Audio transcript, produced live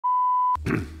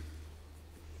There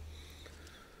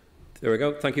we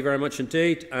go. Thank you very much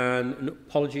indeed. And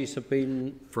apologies have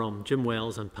been from Jim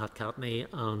Wells and Pat Catney,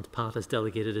 and Pat has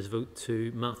delegated his vote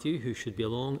to Matthew, who should be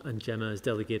along, and Gemma has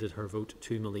delegated her vote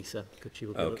to Melissa.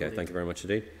 Okay, thank you very much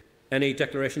indeed. Any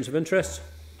declarations of interest?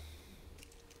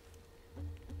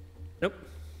 Nope.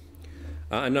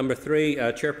 And number 3,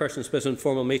 Chairperson's business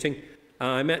formal meeting.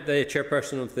 I met the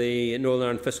Chairperson of the Northern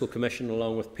Ireland Fiscal Commission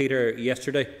along with Peter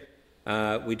yesterday.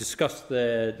 We discussed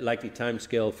the likely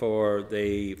timescale for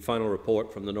the final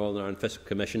report from the Northern Ireland Fiscal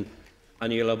Commission,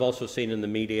 and you'll have also seen in the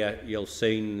media, you'll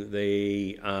seen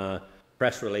the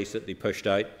press release that they pushed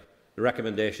out, the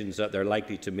recommendations that they're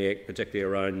likely to make, particularly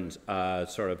around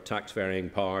sort of tax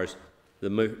varying powers, the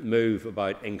move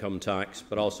about income tax,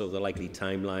 but also the likely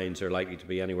timelines are likely to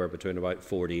be anywhere between about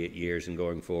 4 to 8 years and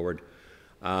going forward.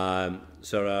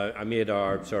 So I made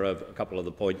our sort of a couple of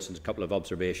the points and a couple of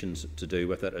observations to do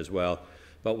with it as well.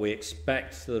 But we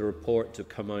expect the report to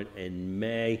come out in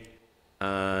May,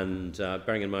 and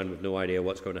bearing in mind we've no idea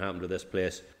what's going to happen to this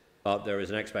place, but there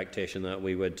is an expectation that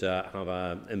we would have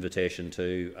an invitation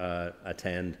to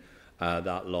attend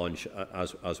that launch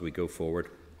as we go forward.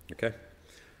 Okay.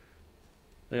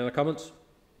 Any other comments?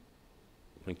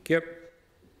 Thank you.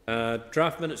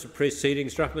 Draft minutes of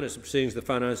proceedings. Draft minutes of proceedings of the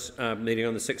Finance meeting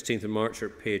on the 16th of March are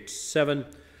page 7.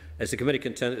 Is the committee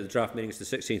content that the draft meetings the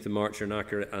 16th of March are an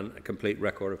accurate and a complete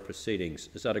record of proceedings?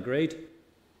 Is that agreed?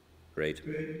 Great.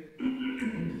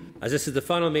 As this is the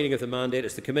final meeting of the mandate,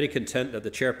 is the committee content that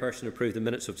the Chairperson approve the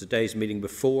minutes of today's meeting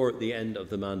before the end of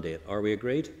the mandate? Are we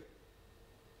agreed?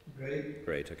 Agreed.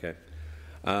 Great, okay.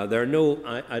 There are no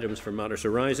items for matters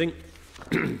arising.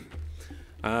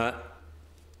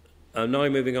 I'm now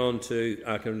moving on to,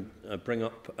 I can bring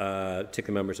up, take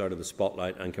the members out of the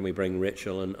spotlight, and can we bring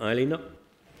Rachel and Eileen up?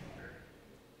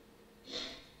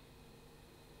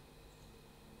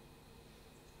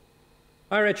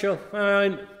 Hi Rachel. Hi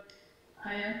Eileen.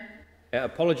 Hiya.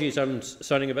 Apologies, I'm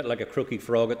sounding a bit like a croaky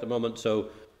frog at the moment, so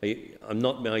I'm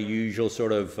not my usual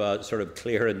sort of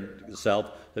clear in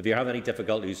self. If you have any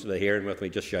difficulties with hearing with me,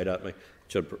 just shout at me. It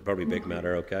should probably be a big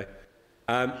matter, okay?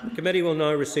 The committee will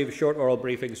now receive short oral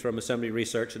briefings from Assembly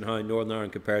Research on how Northern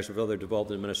Ireland compares with other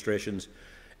devolved administrations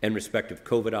in respect of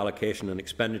COVID allocation and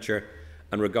expenditure,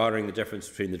 and regarding the difference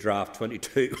between the draft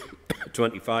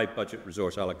 22-25 budget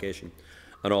resource allocation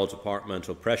and all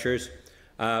departmental pressures.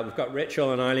 We've got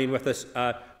Rachel and Eileen with us.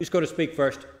 Who's going to speak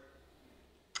first?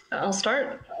 I'll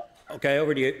start. Okay,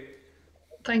 over to you.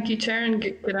 Thank you, Chair, and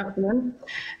good afternoon.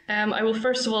 I will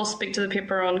first of all speak to the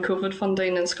paper on COVID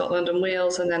funding in Scotland and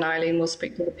Wales, and then Eileen will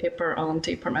speak to the paper on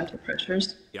departmental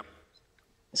pressures. Yep.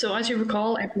 So, as you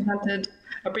recall, I presented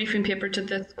a briefing paper to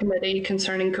this committee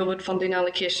concerning COVID funding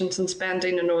allocations and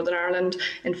spending in Northern Ireland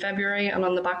in February, and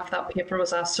on the back of that paper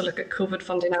was asked to look at COVID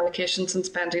funding allocations and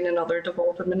spending in other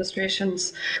devolved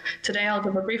administrations. Today I'll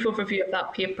give a brief overview of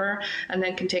that paper and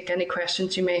then can take any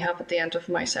questions you may have at the end of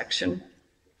my section.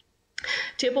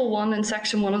 Table 1 in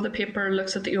Section 1 of the paper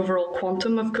looks at the overall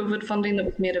quantum of COVID funding that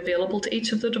was made available to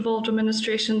each of the devolved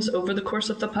administrations over the course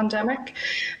of the pandemic.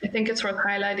 I think it's worth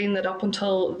highlighting that up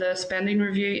until the spending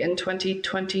review in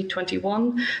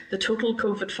 2020-21, the total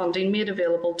COVID funding made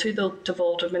available to the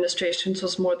devolved administrations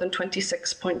was more than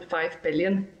 26.5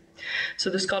 billion. So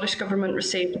the Scottish Government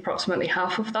received approximately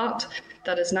half of that.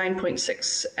 That is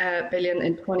 9.6 billion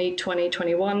in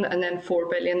 2020-21 and then 4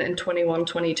 billion in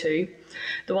 21-22.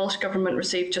 The Welsh Government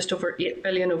received just over 8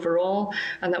 billion overall,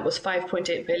 and that was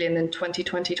 5.8 billion in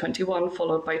 2020-21,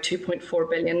 followed by 2.4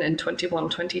 billion in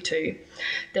 21-22.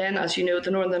 Then, as you know,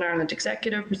 the Northern Ireland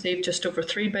Executive received just over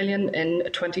 3 billion in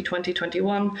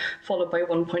 2020-21, followed by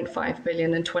 1.5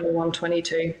 billion in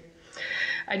 21-22.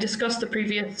 I discussed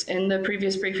in the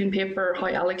previous briefing paper how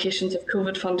allocations of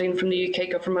COVID funding from the UK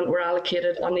Government were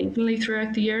allocated unevenly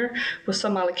throughout the year, with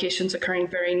some allocations occurring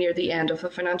very near the end of the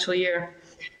financial year.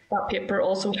 That paper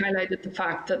also highlighted the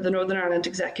fact that the Northern Ireland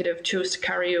Executive chose to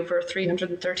carry over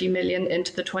 330 million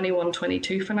into the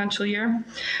 21-22 financial year,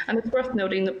 and it's worth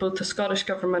noting that both the Scottish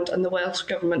Government and the Welsh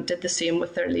Government did the same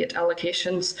with their late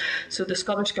allocations. So the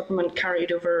Scottish Government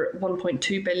carried over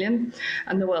 1.2 billion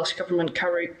and the Welsh Government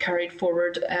carried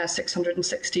forward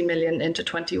 660 million into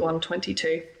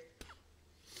 21-22.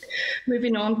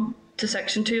 Moving on to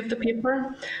Section 2 of the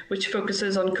paper, which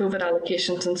focuses on COVID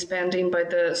allocations and spending by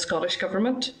the Scottish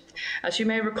Government. As you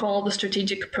may recall, the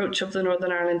strategic approach of the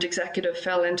Northern Ireland Executive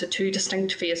fell into two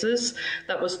distinct phases.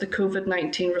 That was the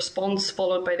COVID-19 response,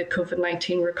 followed by the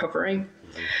COVID-19 recovery.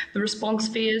 The response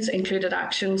phase included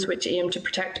actions which aimed to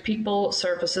protect people,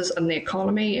 services and the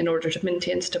economy in order to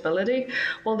maintain stability,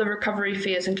 while the recovery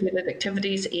phase included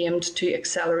activities aimed to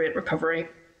accelerate recovery.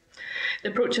 The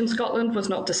approach in Scotland was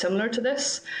not dissimilar to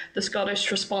this. The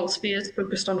Scottish response phase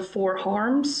focused on 4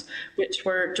 harms, which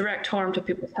were direct harm to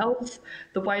people's health,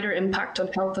 the wider impact on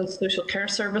health and social care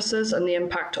services, and the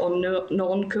impact on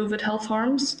non-COVID health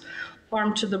harms,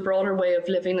 harm to the broader way of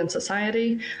living in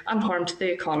society, and harm to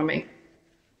the economy.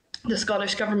 The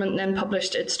Scottish Government then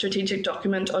published its strategic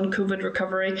document on COVID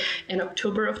recovery in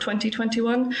October of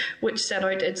 2021, which set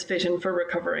out its vision for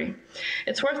recovery.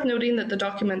 It's worth noting that the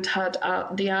document had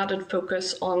the added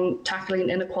focus on tackling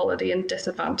inequality and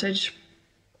disadvantage.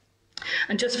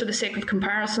 And just for the sake of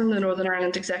comparison, the Northern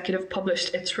Ireland Executive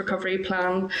published its recovery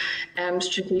plan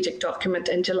strategic document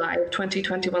in July of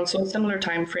 2021, so a similar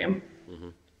time frame.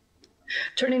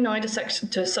 Turning now to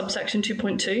subsection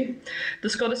 2.2,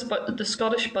 the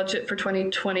Scottish budget for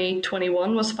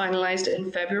 2020-21 was finalised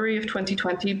in February of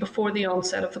 2020 before the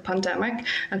onset of the pandemic,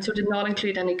 and so did not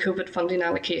include any COVID funding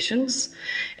allocations.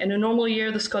 In a normal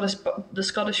year, the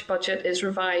Scottish budget is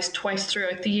revised twice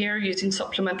throughout the year using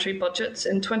supplementary budgets.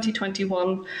 In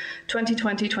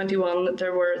 2020-21,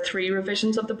 there were 3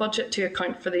 revisions of the budget to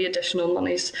account for the additional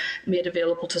monies made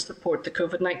available to support the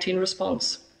COVID-19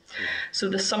 response. So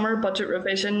the summer budget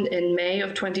revision in May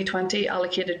of 2020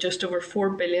 allocated just over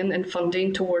 $4 billion in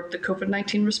funding toward the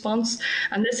COVID-19 response,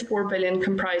 and this $4 billion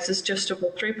comprises just over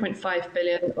 $3.5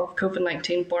 billion of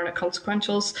COVID-19 Barnett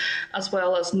consequentials, as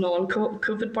well as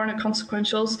non-COVID Barnett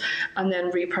consequentials, and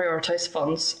then reprioritised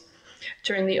funds.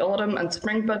 During the autumn and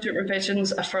spring budget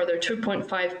revisions, a further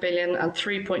 $2.5 billion and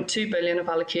 $3.2 billion of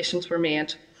allocations were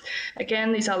made.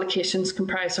 Again, these allocations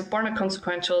comprise of Barnett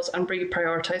consequentials and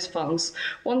reprioritised funds.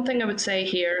 One thing I would say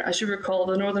here, as you recall,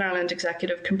 the Northern Ireland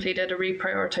Executive completed a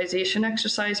reprioritisation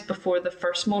exercise before the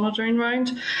first monitoring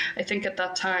round. I think at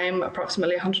that time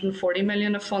approximately 140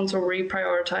 million of funds were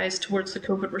reprioritised towards the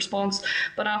COVID response,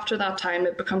 but after that time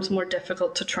it becomes more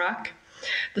difficult to track.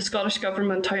 The Scottish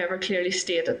Government, however, clearly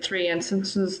stated 3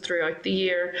 instances throughout the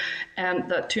year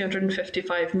that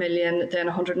 255 million, then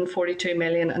 142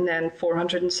 million, and then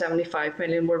 475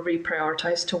 million were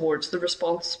reprioritised towards the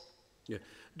response. Yeah.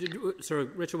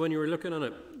 Richard, when you were looking at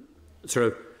it,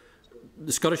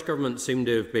 the Scottish Government seemed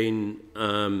to have been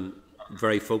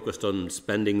very focused on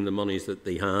spending the monies that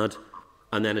they had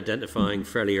and then identifying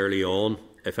fairly early on,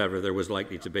 if ever there was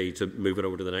likely to be, to move it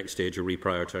over to the next stage of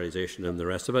reprioritisation and the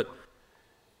rest of it.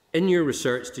 In your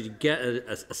research, did you get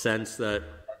a sense that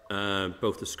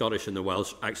both the Scottish and the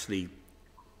Welsh actually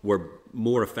were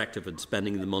more effective in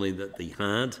spending the money that they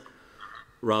had,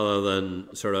 rather than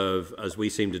as we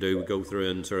seem to do, we go through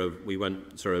and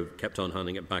kept on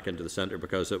handing it back into the centre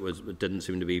because it didn't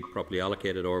seem to be properly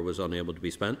allocated or was unable to be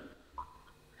spent?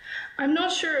 I'm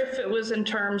not sure if it was in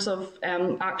terms of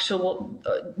actual,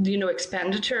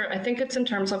 expenditure. I think it's in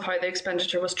terms of how the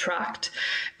expenditure was tracked.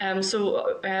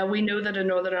 So we know that in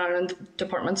Northern Ireland,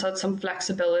 departments had some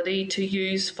flexibility to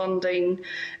use funding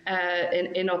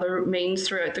in other means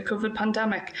throughout the COVID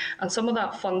pandemic, and some of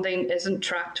that funding isn't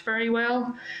tracked very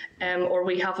well. Or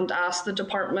we haven't asked the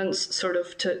departments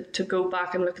to go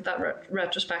back and look at that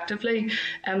retrospectively.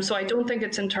 So I don't think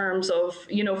it's in terms of,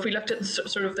 if we looked at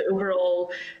the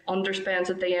overall underspends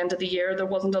at the end of the year, there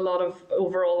wasn't a lot of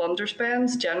overall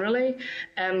underspends generally.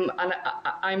 And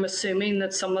I'm assuming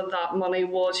that some of that money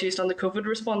was used on the COVID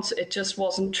response. It just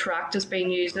wasn't tracked as being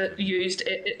used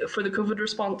for the COVID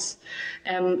response.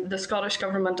 The Scottish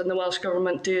Government and the Welsh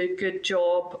Government did a good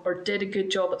job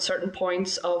at certain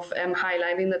points of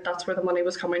highlighting that that's where the money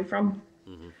was coming from.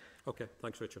 Mm-hmm. Okay,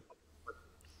 thanks, Richard.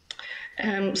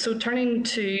 So turning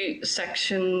to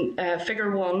section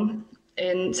figure 1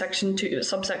 in subsection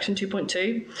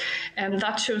 2.2,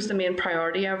 that shows the main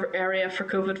priority area for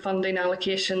COVID funding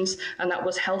allocations, and that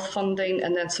was health funding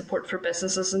and then support for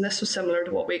businesses, and this was similar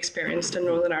to what we experienced in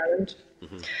Northern Ireland.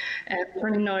 Mm-hmm.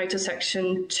 Turning now to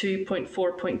section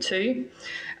 2.4.2.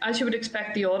 As you would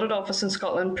expect, the Audit Office in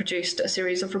Scotland produced a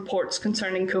series of reports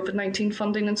concerning COVID-19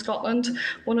 funding in Scotland.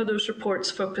 One of those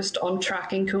reports focused on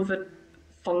tracking COVID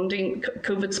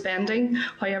spending,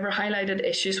 however, highlighted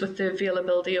issues with the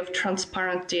availability of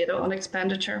transparent data on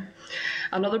expenditure.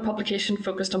 Another publication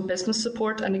focused on business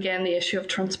support, and again, the issue of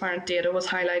transparent data was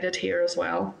highlighted here as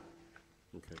well.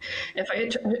 Okay. If I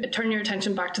turn your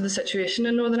attention back to the situation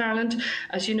in Northern Ireland,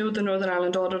 as you know, the Northern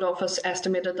Ireland Audit Office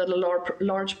estimated that a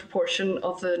large proportion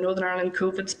of the Northern Ireland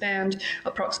COVID spend,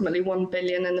 approximately $1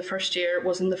 billion in the first year,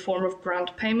 was in the form of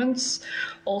grant payments.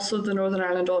 Also, the Northern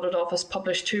Ireland Audit Office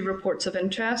published 2 reports of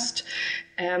interest,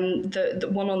 the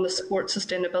one on the Sport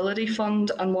Sustainability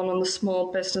Fund and one on the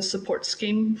Small Business Support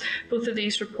Scheme. Both of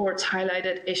these reports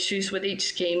highlighted issues with each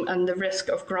scheme and the risk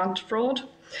of grant fraud.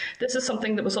 This is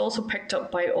something that was also picked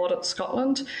up by Audit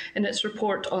Scotland. In its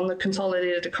report on the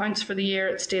consolidated accounts for the year,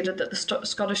 it stated that the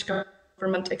Scottish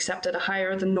Government accepted a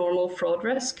higher than normal fraud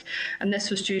risk, and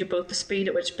this was due to both the speed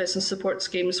at which business support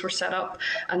schemes were set up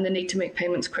and the need to make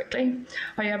payments quickly.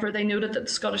 However, they noted that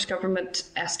the Scottish Government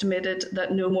estimated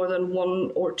that no more than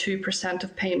 1 or 2%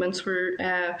 of payments were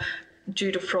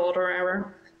due to fraud or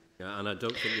error. Yeah, and I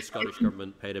don't think the Scottish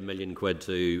Government paid £1 million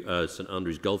to St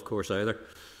Andrews Golf Course either.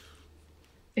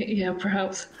 Yeah,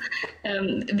 perhaps.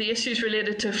 The issues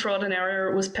related to fraud and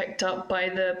error was picked up by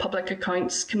the Public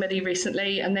Accounts Committee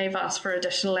recently, and they've asked for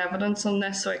additional evidence on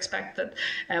this, so I expect that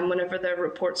whenever their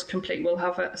report's complete, we'll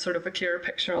have a sort of a clearer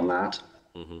picture on that.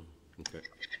 Mm-hmm. Okay.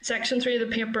 Section 3 of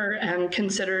the paper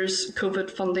considers COVID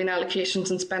funding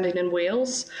allocations and spending in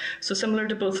Wales. So similar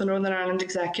to both the Northern Ireland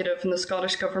Executive and the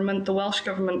Scottish Government, the Welsh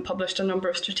Government published a number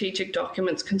of strategic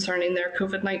documents concerning their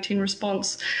COVID-19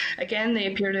 response. Again, they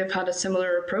appear to have had a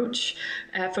similar approach,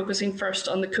 focusing first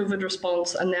on the COVID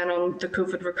response and then on the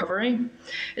COVID recovery.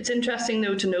 It's interesting,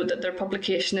 though, to note that their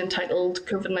publication entitled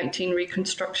COVID-19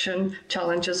 Reconstruction,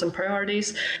 Challenges and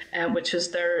Priorities, which is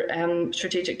their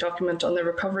strategic document on the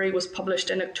recovery, was published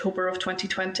in October of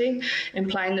 2020,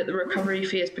 implying that the recovery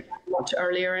phase began much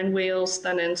earlier in Wales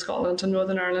than in Scotland and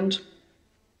Northern Ireland.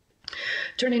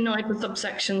 Turning now to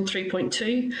subsection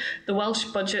 3.2, the Welsh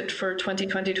budget for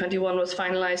 2020-21 was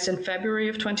finalised in February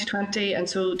of 2020 and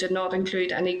so did not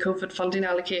include any COVID funding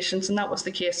allocations, and that was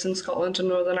the case in Scotland and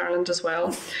Northern Ireland as well.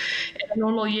 In a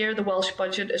normal year, the Welsh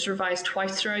budget is revised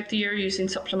twice throughout the year using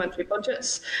supplementary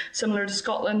budgets. Similar to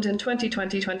Scotland, in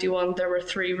 2020-21 there were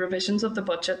 3 revisions of the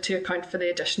budget to account for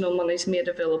the additional monies made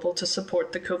available to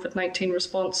support the COVID-19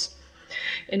 response.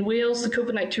 In Wales, the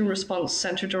COVID-19 response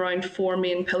centred around 4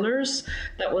 main pillars.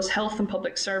 That was health and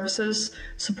public services,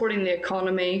 supporting the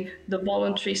economy, the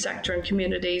voluntary sector and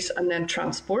communities, and then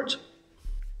transport.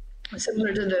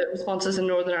 Similar to the responses in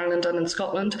Northern Ireland and in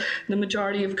Scotland, the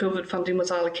majority of COVID funding was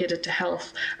allocated to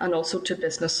health and also to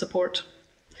business support.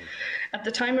 At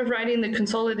the time of writing, the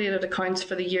consolidated accounts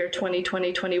for the year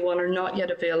 2020-21 are not yet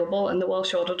available, and the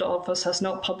Welsh Audit Office has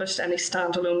not published any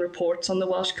standalone reports on the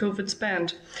Welsh COVID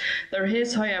spend. There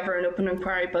is, however, an open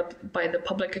inquiry by the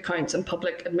Public Accounts and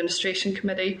Public Administration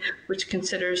Committee, which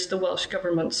considers the Welsh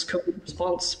Government's COVID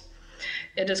response.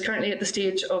 It is currently at the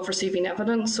stage of receiving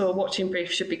evidence, so a watching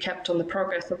brief should be kept on the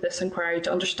progress of this inquiry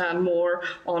to understand more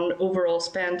on overall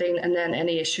spending and then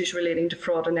any issues relating to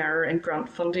fraud and error in grant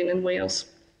funding in Wales.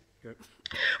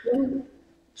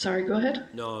 Sorry, go ahead.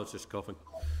 No, I was just coughing.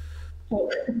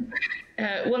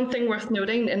 One thing worth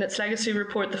noting, in its legacy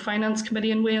report, the Finance Committee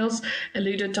in Wales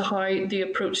alluded to how the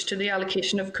approach to the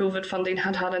allocation of COVID funding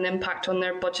had had an impact on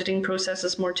their budgeting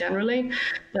processes more generally.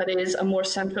 That is, a more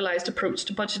centralised approach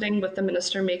to budgeting, with the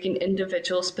Minister making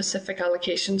individual specific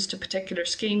allocations to particular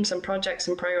schemes and projects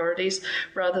and priorities,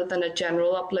 rather than a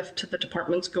general uplift to the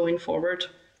departments going forward.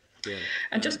 Yeah.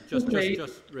 And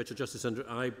Richard, Justice Andrew,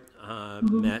 I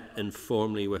met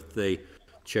informally with the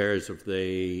chairs of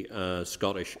the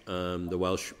Scottish the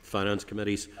Welsh Finance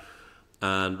Committees,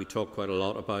 and we talked quite a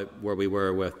lot about where we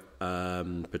were with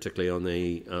particularly on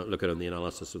the looking at the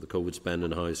analysis of the COVID spend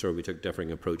and how we took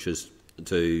differing approaches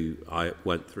to how it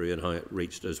went through and how it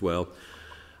reached as well.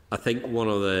 I think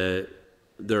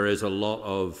there is a lot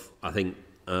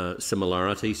of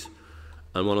similarities.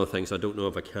 And one of the things, I don't know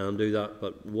if I can do that,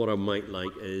 but what I might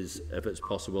like is, if it's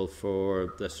possible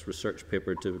for this research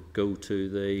paper to go to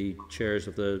the chairs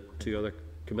of the 2 other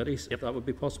committees, if that would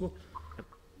be possible.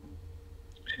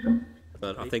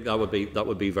 But I think that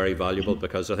would be very valuable,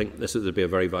 because I think this would be a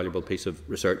very valuable piece of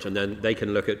research, and then they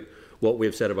can look at what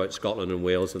we've said about Scotland and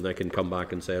Wales, and they can come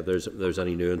back and say if there's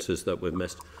any nuances that we've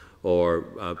missed, or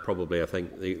probably I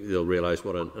think they'll realise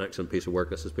what an excellent piece of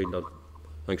work this has been done.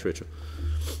 Thanks, Rachel.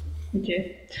 Thank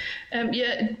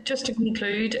you. Just to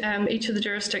conclude, each of the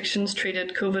jurisdictions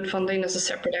treated COVID funding as a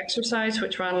separate exercise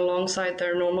which ran alongside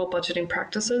their normal budgeting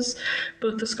practices.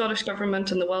 Both the Scottish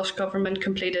Government and the Welsh Government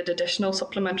completed additional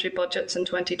supplementary budgets in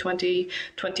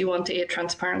 2020-21 to aid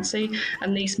transparency,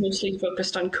 and these mostly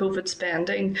focused on COVID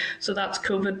spending. So that's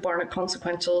COVID, Barnett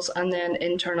consequentials, and then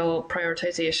internal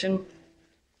prioritisation,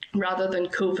 rather than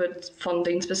COVID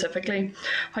funding specifically.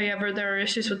 However, there are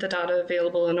issues with the data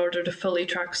available in order to fully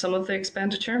track some of the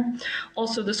expenditure.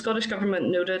 Also, the Scottish Government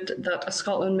noted that as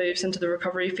Scotland moves into the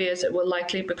recovery phase, it will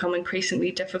likely become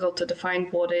increasingly difficult to define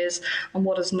what is and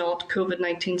what is not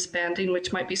COVID-19 spending,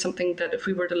 which might be something that, if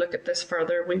we were to look at this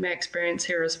further, we may experience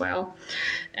here as well.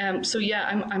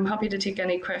 I'm happy to take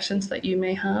any questions that you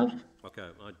may have. Okay,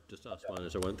 I just asked mine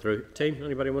as I went through. Team,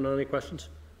 anybody want any questions?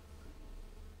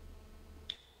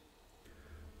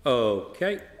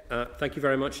 Okay, Thank you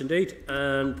very much indeed.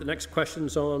 And the next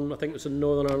question's on, I think it's on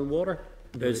Northern Ireland Water.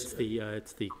 No, it's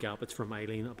the gap. It's from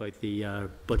Eileen about the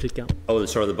budget gap. Oh,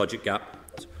 sorry, the budget gap.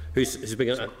 Who's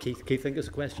beginning? Keith, think there's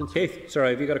a question. Keith,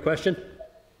 sorry, have you got a question?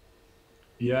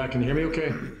 Yeah, can you hear me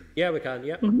okay? Yeah, we can,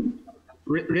 yeah.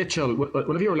 Rachel,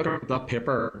 whenever you were looking at that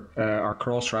paper, our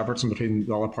cross-referencing between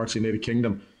the other parts of the United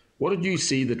Kingdom, what did you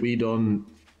see that we done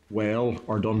well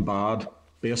or done bad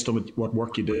based on what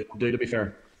work you do, to be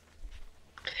fair?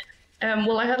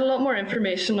 Well, I had a lot more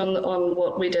information on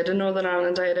what we did in Northern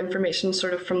Ireland. I had information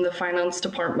sort of from the finance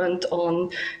department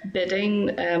on bidding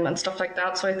and stuff like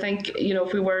that. So I think,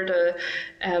 if we were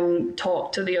to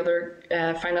talk to the other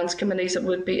finance committees, it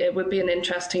would be an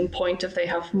interesting point if they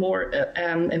have more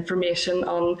information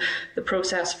on the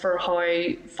process for how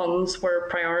funds were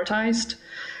prioritised.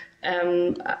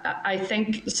 I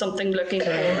think something looking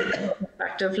forward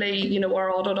effectively, our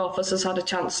audit office has had a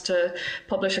chance to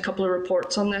publish a couple of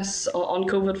reports on this, on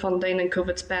COVID funding and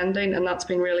COVID spending, and that's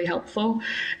been really helpful.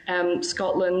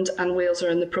 Scotland and Wales are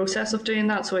in the process of doing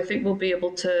that, so I think we'll be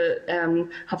able to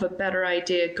have a better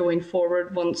idea going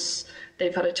forward once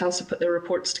they've had a chance to put their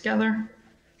reports together.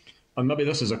 And maybe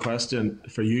this is a question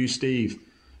for you, Steve.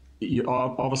 You,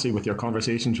 obviously, with your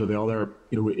conversations with the other,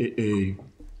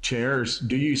 chairs,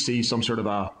 do you see some sort of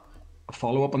a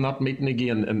follow-up on that meeting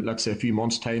again in, let's say, a few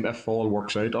months' time, if all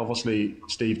works out? Obviously,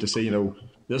 Steve, to see,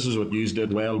 this is what you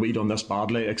did well, we done this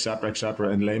badly, etc.,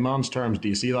 in layman's terms. Do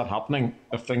you see that happening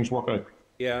if things work out?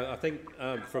 Yeah, I think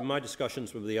from my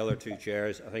discussions with the other two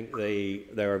chairs, I think they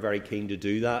are very keen to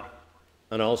do that.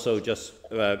 And also just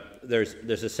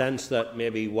there's a sense that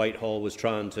maybe Whitehall was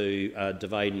trying to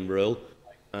divide and rule,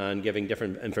 and giving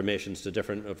different informations to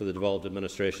different of the devolved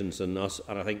administrations and us.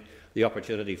 And I think the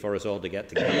opportunity for us all to get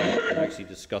together and actually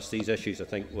discuss these issues, I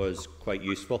think, was quite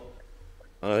useful.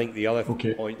 And I think the other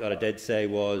point that I did say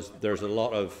was there's a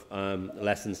lot of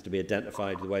lessons to be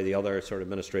identified, the way the other sort of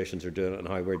administrations are doing it and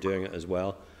how we're doing it as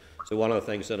well. So one of the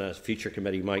things that a future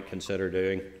committee might consider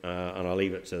doing, and I'll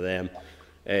leave it to them,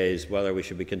 is whether we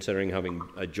should be considering having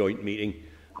a joint meeting,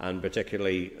 and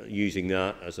particularly using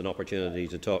that as an opportunity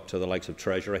to talk to the likes of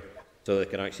Treasury, so they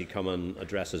can actually come and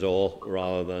address us all,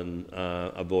 rather than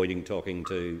avoiding talking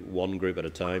to one group at a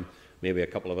time. Maybe a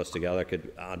couple of us together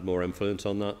could add more influence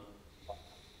on that.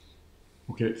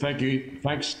 Okay, thank you.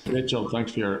 Thanks, Rachel.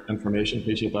 Thanks for your information.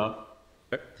 Appreciate that.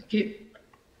 Thank you.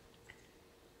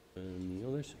 Any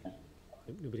others?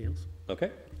 Nobody else. Okay,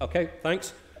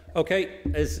 thanks. Okay,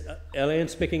 is Elaine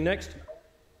speaking next?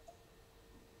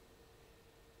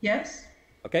 Yes.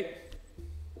 Okay.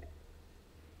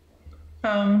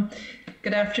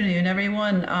 Good afternoon,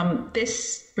 everyone.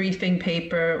 This briefing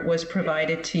paper was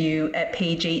provided to you at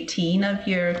page 18 of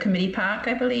your committee pack,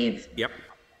 I believe. Yep.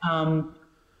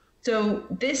 So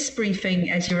this briefing,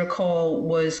 as you recall,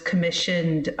 was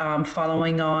commissioned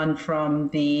following on from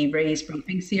the RAISE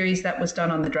briefing series that was done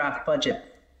on the draft budget.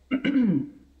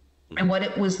 And what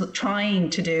it was trying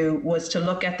to do was to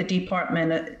look at the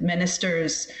department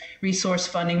ministers' resource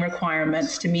funding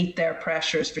requirements to meet their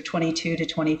pressures for 22 to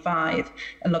 25,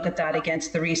 and look at that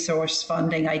against the resource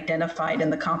funding identified in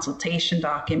the consultation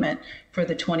document for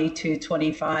the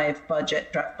 22-25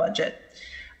 budget, draft budget,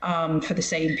 for the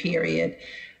same period.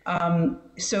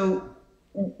 So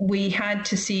we had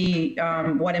to see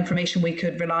what information we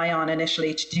could rely on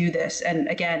initially to do this. And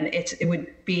again,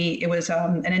 it was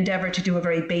an endeavor to do a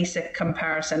very basic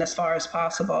comparison as far as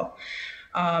possible.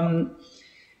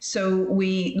 So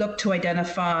we looked to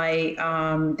identify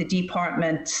the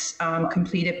department's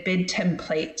completed bid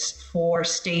templates for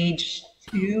stage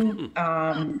 2,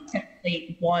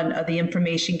 template 1 of the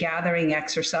information gathering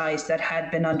exercise that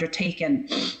had been undertaken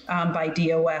by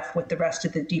DOF with the rest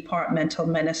of the departmental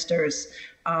ministers,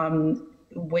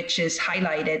 which is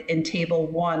highlighted in table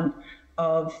 1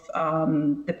 of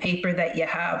the paper that you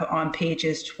have on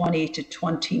pages 20 to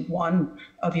 21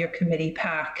 of your committee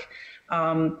pack.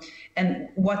 And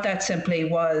what that simply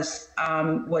was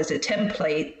a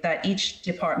template that each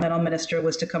departmental minister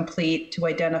was to complete to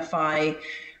identify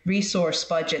resource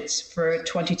budgets for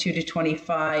 22 to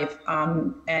 25,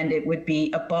 and it would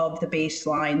be above the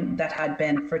baseline that had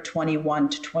been for 21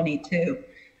 to 22.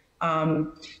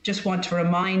 Just want to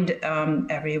remind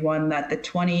everyone that the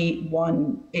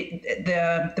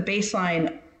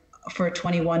baseline for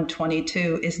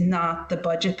 21-22 is not the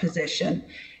budget position.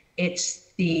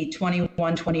 It's the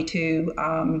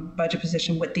 21-22 budget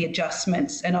position with the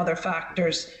adjustments and other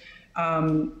factors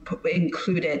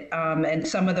included, and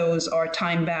some of those are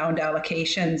time-bound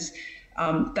allocations.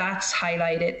 That's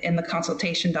highlighted in the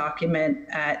consultation document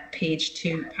at page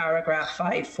 2, paragraph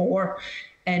 5.4.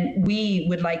 And we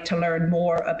would like to learn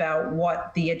more about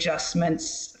what the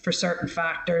adjustments for certain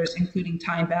factors, including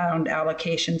time-bound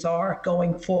allocations, are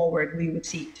going forward. We would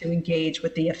seek to engage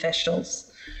with the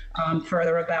officials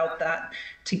further about that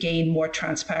to gain more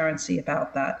transparency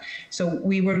about that. So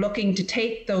we were looking to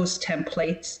take those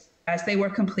templates as they were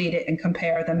completed and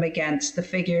compare them against the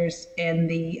figures in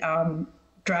the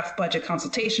draft budget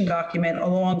consultation document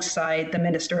alongside the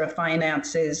Minister of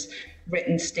Finance's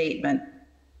written statement.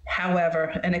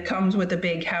 However, and it comes with a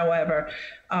big however,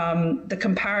 the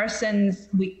comparisons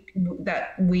we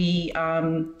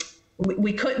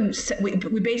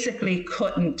basically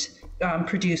couldn't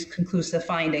produce conclusive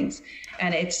findings,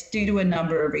 and it's due to a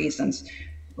number of reasons,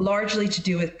 largely to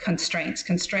do with constraints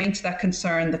that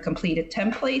concern the completed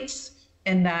templates,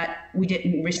 and that we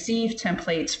didn't receive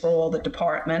templates for all the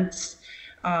departments.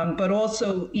 But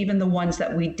also, even the ones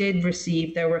that we did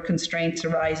receive, there were constraints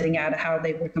arising out of how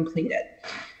they were completed.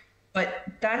 But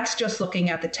that's just looking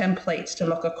at the templates to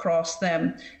look across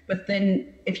them. But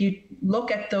then if you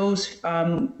look at those,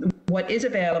 what is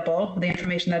available, the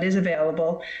information that is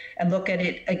available, and look at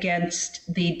it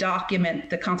against the document,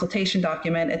 the consultation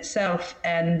document itself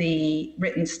and the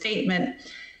written statement,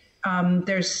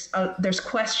 there's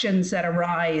questions that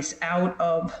arise out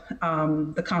of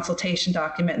the consultation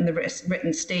document and the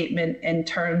written statement in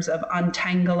terms of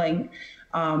untangling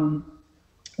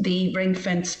the ring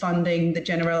fence funding, the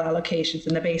general allocations,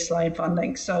 and the baseline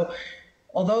funding. So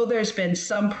although there's been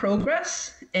some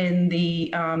progress in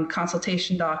the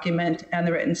consultation document and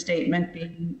the written statement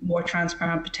being more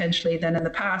transparent potentially than in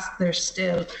the past, there's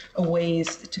still a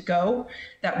ways to go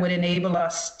that would enable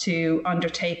us to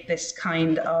undertake this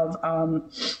kind of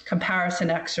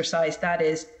comparison exercise, that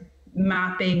is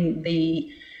mapping the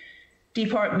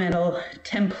departmental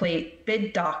template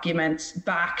bid documents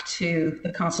back to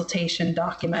the consultation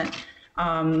document.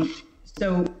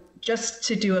 So just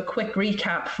to do a quick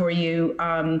recap for you,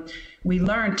 we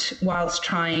learned whilst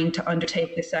trying to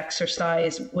undertake this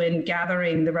exercise when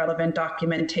gathering the relevant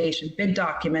documentation, bid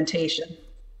documentation,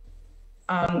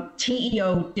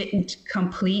 TEO didn't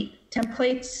complete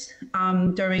templates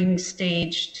during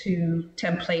stage 2,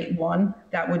 template 1.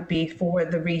 That would be for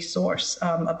the resource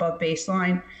above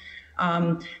baseline.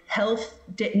 Health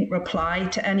didn't reply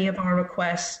to any of our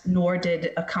requests, nor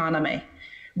did economy.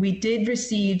 We did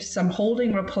receive some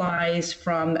holding replies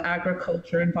from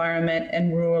Agriculture, Environment,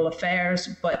 and Rural Affairs,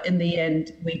 but in the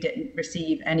end, we didn't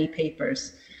receive any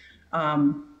papers.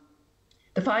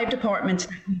 The 5 departments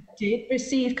that we did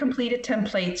receive completed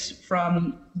templates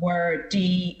from were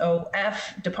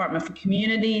DOF, Department for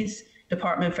Communities,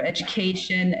 Department for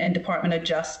Education, and Department of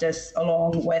Justice,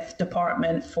 along with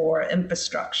Department for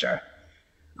Infrastructure.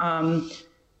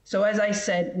 So as I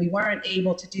said, we weren't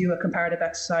able to do a comparative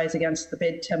exercise against the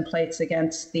bid templates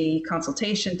against the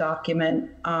consultation document,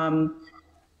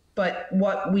 but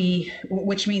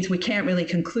which means we can't really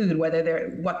conclude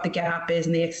what the gap is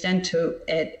and the extent to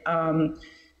it.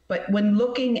 But when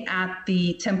looking at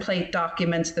the template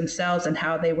documents themselves and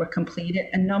how they were completed,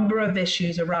 a number of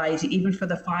issues arise, even for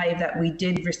the 5 that we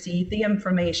did receive the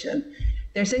information.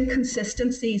 There's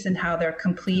inconsistencies in how they're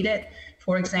completed.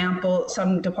 For example,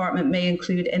 some department may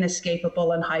include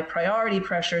inescapable and high priority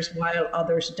pressures while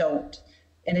others don't.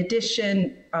 In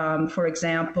addition, for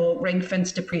example, ring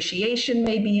fence depreciation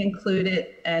may be included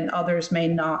and others may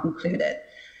not include it.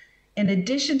 In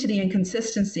addition to the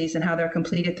inconsistencies in how they're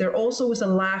completed, there also was a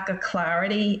lack of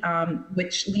clarity,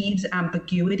 which leaves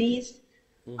ambiguities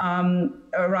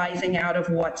arising out of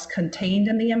what's contained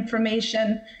in the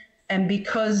information. And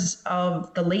because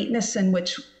of the lateness in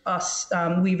which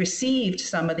we received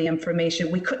some of the information,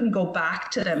 we couldn't go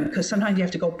back to them, because sometimes you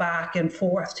have to go back and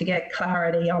forth to get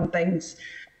clarity on things.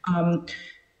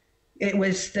 It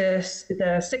was the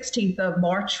 16th of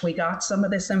March we got some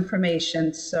of this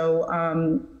information. So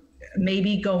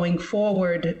maybe going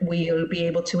forward, we'll be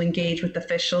able to engage with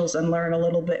officials and learn a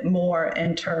little bit more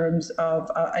in terms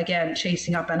of, again,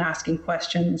 chasing up and asking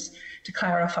questions to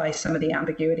clarify some of the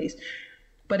ambiguities.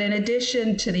 But in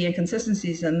addition to the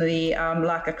inconsistencies and the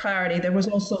lack of clarity, there was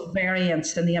also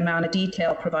variance in the amount of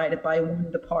detail provided by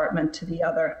one department to the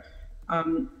other.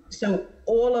 So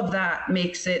all of that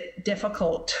makes it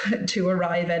difficult to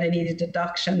arrive at any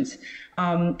deductions.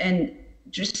 And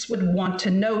just would want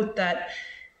to note that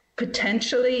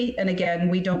potentially, and again,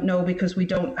 we don't know because we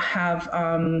don't have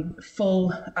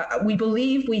we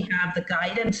believe we have the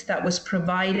guidance that was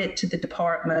provided to the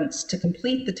departments to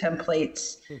complete the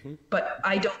templates, but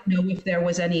I don't know if there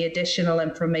was any additional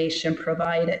information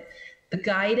provided. The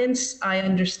guidance, I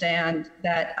understand,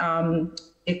 that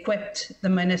equipped the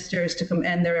ministers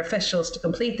and their officials to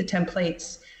complete the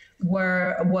templates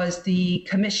was the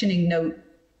commissioning note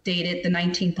dated the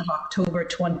 19th of October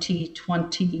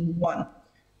 2021.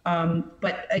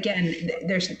 But again,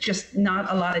 there's just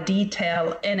not a lot of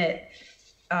detail in it,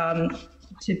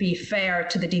 to be fair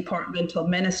to the departmental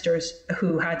ministers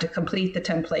who had to complete the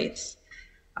templates.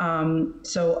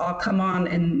 So I'll come on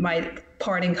in my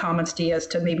parting comments to you as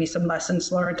to maybe some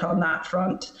lessons learned on that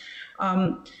front.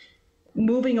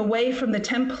 Moving away from the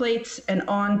templates and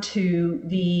on to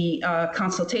the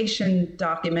consultation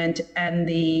document and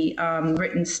the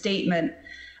written statement,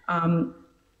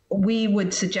 we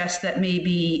would suggest that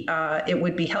maybe it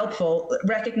would be helpful,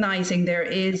 recognizing there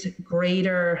is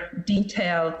greater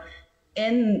detail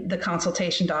in the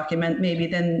consultation document maybe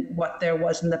than what there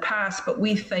was in the past, but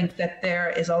we think that there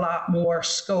is a lot more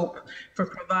scope for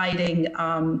providing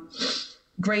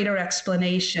greater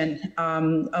explanation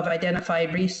of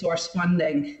identified resource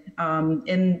funding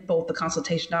in both the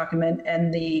consultation document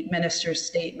and the minister's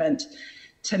statement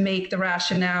to make the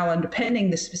rationale underpinning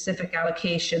the specific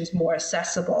allocations more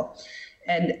accessible.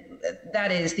 And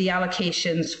that is the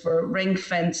allocations for ring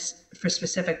fence for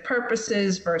specific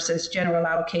purposes versus general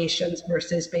allocations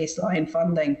versus baseline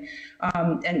funding.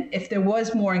 And if there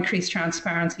was more increased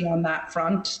transparency on that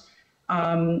front,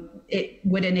 it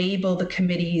would enable the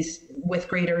committees with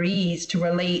greater ease to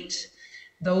relate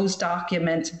those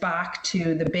documents back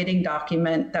to the bidding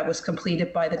document that was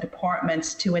completed by the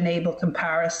departments to enable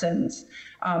comparisons.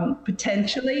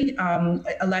 Potentially,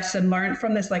 a lesson learned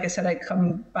from this, like I said, I'd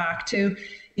come back to,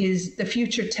 is the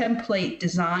future template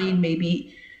design.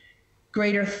 Maybe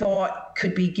greater thought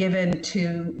could be given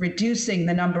to reducing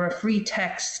the number of free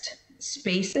text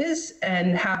spaces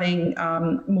and having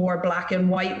more black and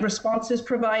white responses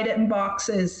provided in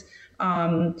boxes,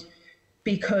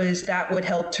 because that would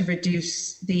help to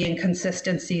reduce the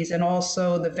inconsistencies and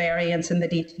also the variance in the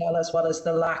detail as well as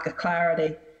the lack of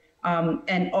clarity.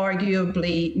 And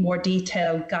arguably more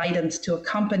detailed guidance to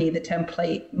accompany the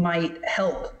template might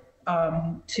help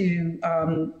to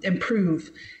improve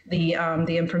the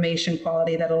information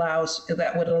quality that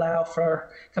would allow for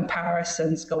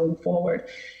comparisons going forward.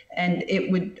 And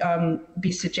it would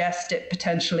be suggested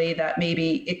potentially that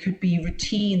maybe it could be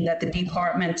routine that the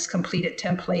department's completed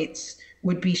templates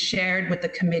would be shared with the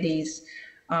committees.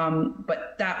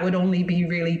 But that would only be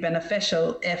really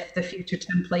beneficial if the future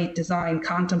template design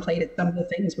contemplated some of the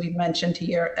things we've mentioned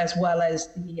here, as well as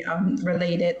the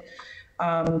related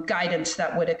guidance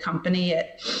that would accompany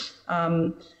it.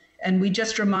 And we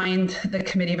just remind the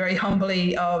committee very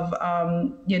humbly of,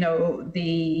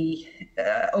 the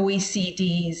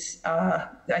OECD's,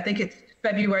 I think it's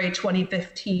February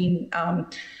 2015,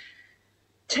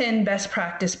 10 best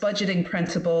practice budgeting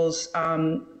principles,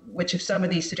 which if some of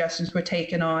these suggestions were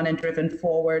taken on and driven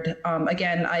forward,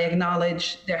 again, I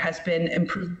acknowledge there has been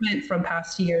improvement from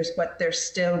past years, but there's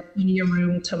still plenty of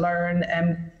room to learn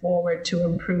and move forward to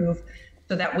improve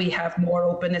so that we have more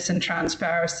openness and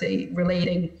transparency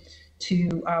relating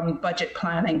to budget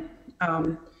planning.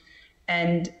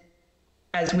 And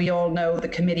as we all know, the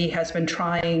committee has been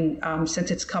trying since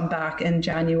it's come back in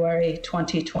January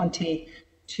 2020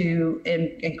 to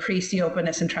increase the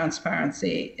openness and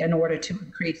transparency in order to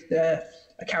increase the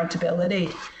accountability.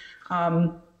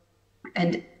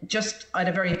 And just at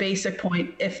a very basic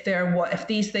point, if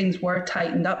these things were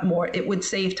tightened up more, it would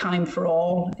save time for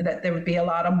all, that there would be a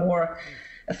lot of more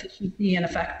efficiency and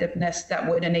effectiveness that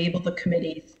would enable the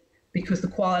committees, because the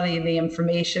quality of the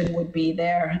information would be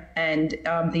there and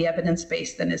the evidence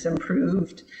base then is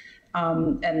improved.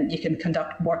 And you can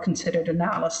conduct more considered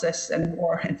analysis and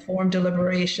more informed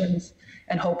deliberations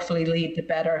and hopefully lead to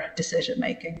better decision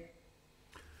making.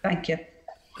 Thank you.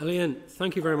 Elaine,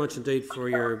 thank you very much indeed for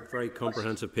your very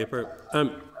comprehensive paper.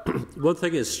 One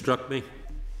thing has struck me,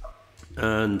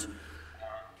 and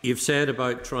you've said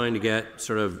about trying to get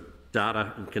sort of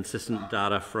data and consistent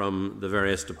data from the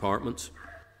various departments.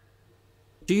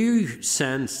 Do you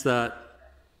sense that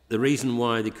the reason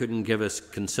why they couldn't give us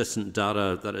consistent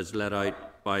data that is let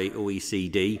out by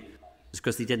OECD is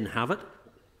because they didn't have it?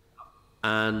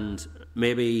 And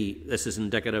maybe this is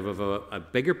indicative of a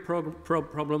bigger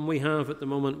problem we have at the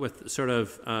moment with sort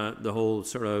of the whole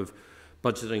sort of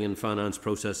budgeting and finance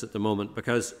process at the moment,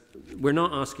 because we're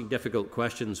not asking difficult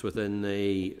questions within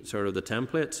the sort of the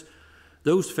templates.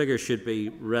 Those figures should be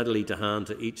readily to hand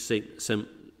to each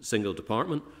single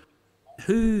department.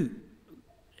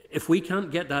 If we can't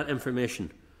get that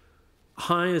information,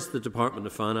 how is the Department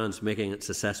of Finance making its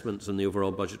assessments on the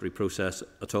overall budgetary process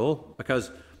at all?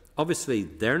 Because obviously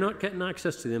they're not getting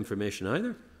access to the information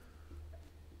either.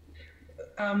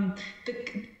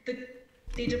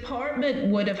 The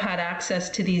department would have had access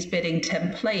to these bidding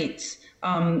templates.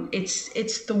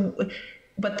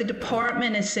 but the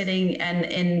department is sitting and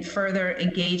in further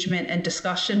engagement and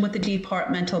discussion with the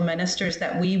departmental ministers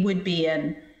that we would be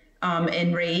in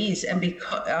RAISE, and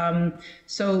because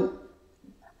so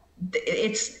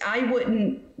it's I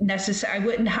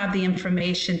wouldn't have the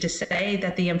information to say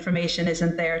that the information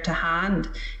isn't there to hand.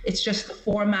 It's just the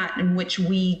format in which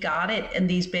we got it in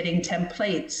these bidding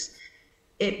templates.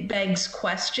 It begs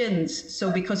questions.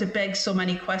 So because it begs so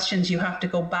many questions, you have to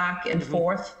go back and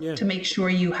forth to make sure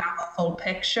you have a full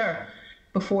picture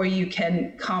before you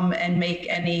can come and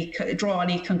draw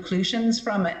any conclusions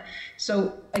from it.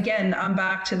 So again, I'm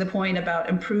back to the point about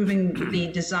improving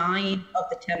the design of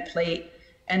the template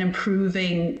and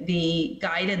improving the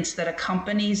guidance that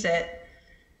accompanies it,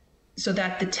 so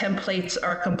that the templates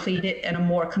are completed in a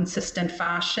more consistent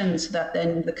fashion, so that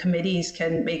then the committees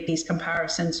can make these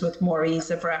comparisons with more ease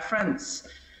of reference.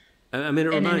 I mean,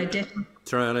 it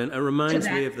reminds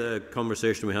me of the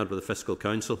conversation we had with the Fiscal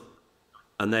Council,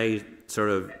 and they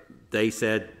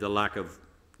said the lack of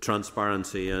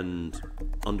transparency and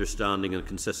understanding and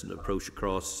consistent approach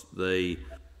across the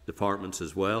departments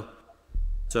as well.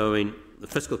 So, I mean, the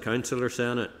Fiscal Council are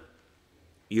saying it,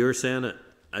 you're saying it.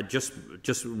 It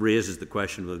just raises the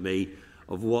question with me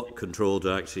of what control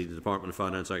do actually the Department of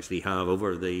Finance actually have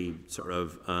over the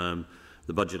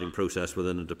the budgeting process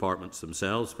within the departments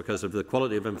themselves, because if the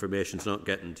quality of information is not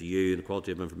getting to you and the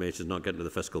quality of information is not getting to the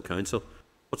Fiscal Council,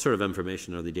 what sort of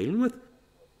information are they dealing with?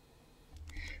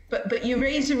 But you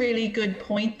raise a really good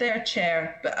point there,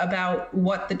 Chair, about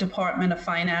what the Department of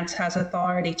Finance has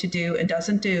authority to do and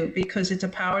doesn't do, because it's a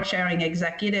power-sharing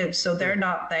executive, so they're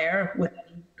not there with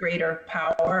any greater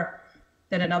power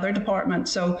than another department.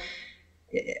 So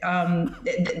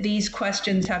these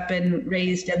questions have been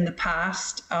raised in the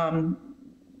past,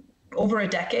 over a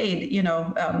decade. You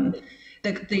know,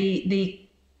 the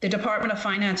Department of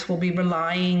Finance will be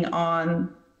relying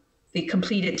on the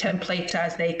completed templates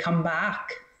as they come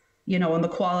back, you know, and the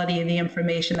quality of the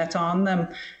information that's on them.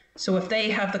 So if they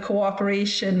have the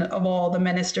cooperation of all the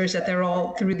ministers, that they're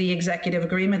all through the executive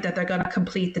agreement, that they're going to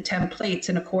complete the templates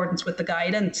in accordance with the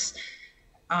guidance,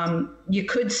 you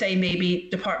could say maybe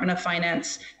Department of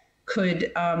Finance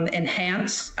could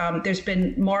enhance. There's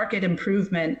been market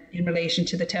improvement in relation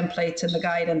to the templates and the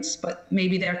guidance, but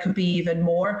maybe there could be even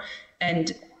more.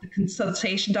 And the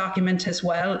consultation document as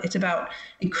well, it's about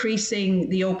increasing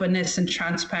the openness and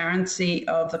transparency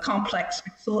of the complex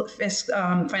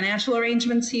financial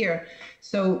arrangements here.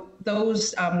 So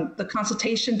those, the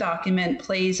consultation document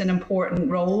plays an important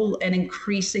role in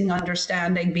increasing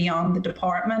understanding beyond the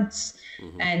departments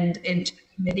and into the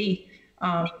committee.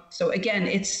 So again,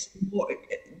 it's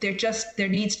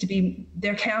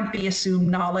there can't be assumed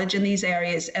knowledge in these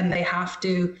areas, and they have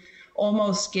to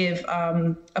almost give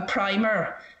a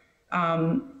primer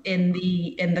in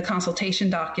the consultation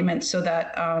document, so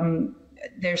that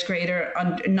there's greater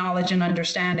knowledge and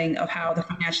understanding of how the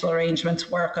financial arrangements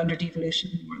work under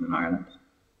devolution in Northern Ireland.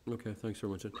 Okay, thanks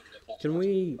very much. Can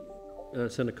we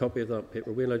send a copy of that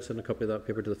paper? Are we allowed to send a copy of that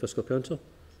paper to the Fiscal Council?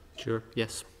 Sure,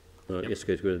 yes. Yes,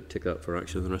 guys, we'll take that for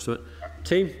action and the rest of it.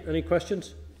 Team, any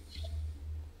questions?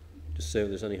 Just say if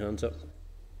there's any hands up.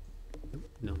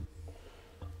 No.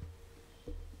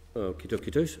 Okie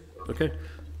dokie doos. Okay.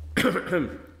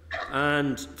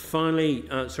 And finally,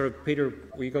 Peter,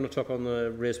 were you going to talk on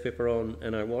the raised paper on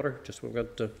NI Water? Just we've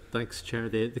got. Thanks, Chair.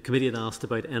 The committee had asked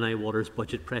about NI Water's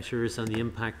budget pressures and the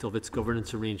impact of its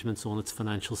governance arrangements on its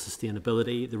financial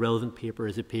sustainability. The relevant paper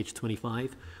is at page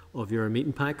 25 of your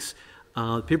meeting packs.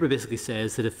 The paper basically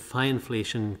says that if high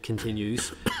inflation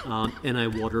continues, NI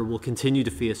Water will continue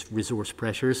to face resource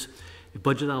pressures. If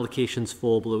budget allocations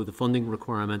fall below the funding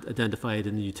requirement identified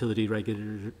in the utility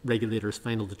regulator's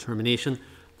final determination,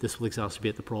 this will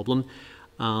exacerbate the problem.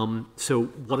 So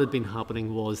what had been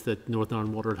happening was that Northern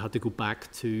Ireland Water had to go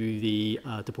back to the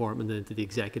department and to the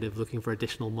executive looking for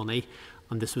additional money,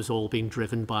 and this was all being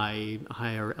driven by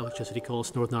higher electricity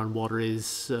costs. Northern Ireland Water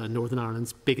is Northern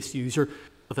Ireland's biggest user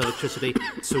of electricity,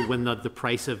 so when the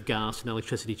price of gas and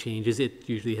electricity changes, it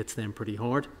usually hits them pretty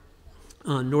hard.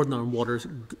 Northern Ireland Water's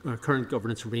current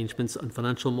governance arrangements and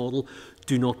financial model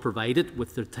do not provide it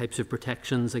with the types of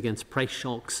protections against price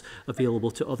shocks available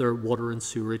to other water and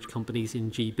sewerage companies in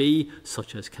GB,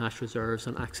 such as cash reserves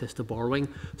and access to borrowing.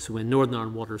 So when Northern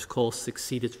Ireland Water's costs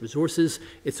exceed its resources,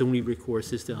 its only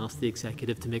recourse is to ask the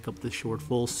executive to make up the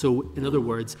shortfall. So in other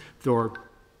words, there are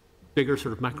bigger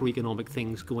sort of macroeconomic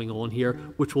things going on here,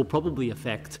 which will probably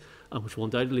affect, which will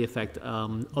undoubtedly affect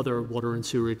other water and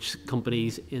sewerage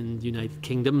companies in the United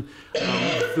Kingdom.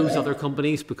 Those other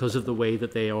companies, because of the way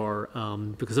that they are,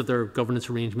 because of their governance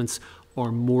arrangements,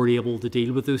 are more able to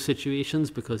deal with those situations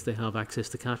because they have access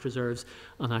to cash reserves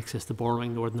and access to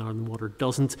borrowing. Northern Ireland Water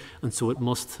doesn't, and so it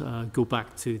must go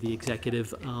back to the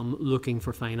executive looking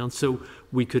for finance. So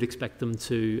we could expect them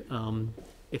to,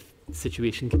 if the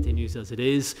situation continues as it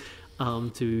is,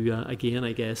 to again,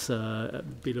 I guess,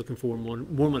 be looking for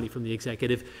more money from the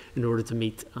executive in order to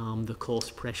meet the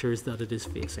cost pressures that it is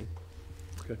facing.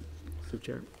 Okay. So,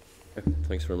 Chair. Okay.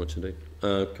 Thanks very much indeed.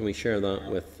 Can we share that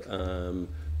with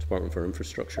Department for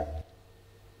Infrastructure?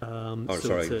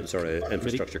 Sorry,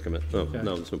 Infrastructure Committee. Oh, okay.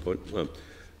 No, there's no point.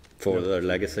 For their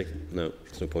legacy? No,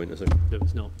 there's no point, is there? No,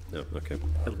 it's not. No, okay.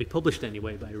 It'll be published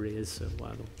anyway by RAISE, so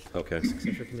okay.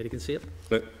 Successor Committee can see it.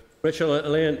 Look, Rachel,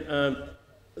 Elaine,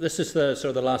 this is the sort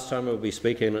of the last time we'll be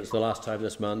speaking. It's the last time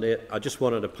this mandate. I just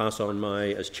wanted to pass on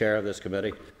as chair of this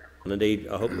committee, and indeed,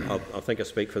 I think I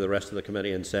speak for the rest of the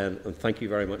committee in saying, and thank you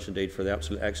very much indeed for the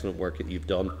absolute excellent work that you've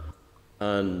done.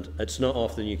 And it's not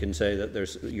often you can say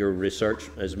that your research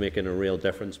is making a real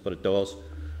difference, but it does.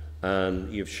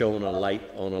 And you've shown a light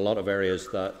on a lot of areas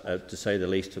that, to say the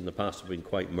least, in the past have been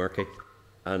quite murky.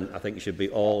 And I think you should be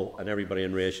and everybody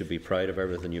in RAISE should be proud of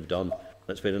everything you've done.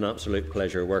 It's been an absolute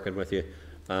pleasure working with you.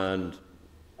 And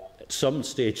at some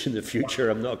stage in the future,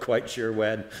 I'm not quite sure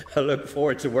when, I look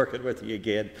forward to working with you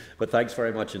again. But thanks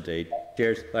very much indeed.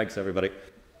 Cheers. Thanks, everybody.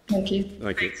 Thank you.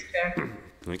 Thank you.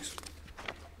 Thanks.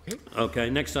 Okay,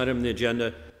 next item on the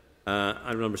agenda,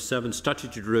 item number 7,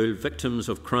 Statutory Rule Victims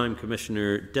of Crime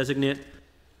Commissioner Designate.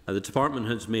 The Department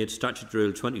has made Statutory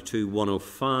Rule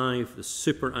 22-105, the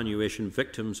Superannuation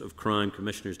Victims of Crime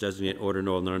Commissioners Designate Order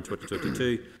Northern Ireland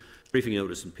 2022. Briefing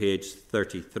notice on page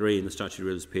 33 and the Statutory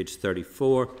Rule is page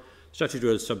 34. Statutory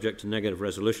Rule is subject to negative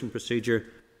resolution procedure.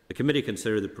 The committee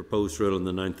considered the proposed rule on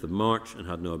the 9th of March and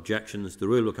had no objections. The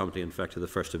rule will come into effect on the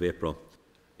 1st of April.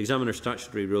 The Examiner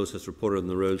Statutory Rules has reported on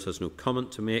the rules, has no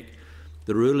comment to make.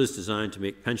 The rule is designed to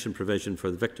make pension provision for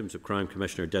the Victims of Crime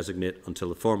Commissioner Designate until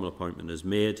the formal appointment is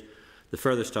made. The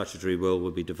further statutory rule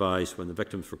will be devised when the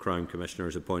Victims for Crime Commissioner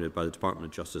is appointed by the Department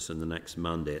of Justice in the next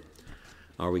mandate.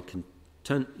 Are we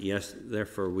content? Yes,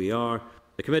 therefore we are.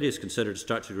 The committee has considered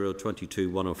Statutory Rule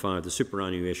 22-105, the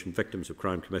Superannuation Victims of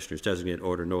Crime Commissioners Designate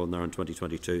Order Northern Ireland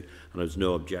 2022, and has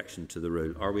no objection to the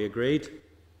rule. Are we agreed?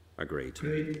 Agreed.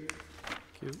 Agreed.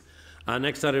 Thank you.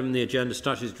 Next item on the agenda,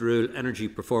 Statutory Rule Energy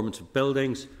Performance of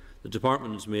Buildings. The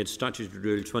Department has made Statutory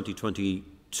Rule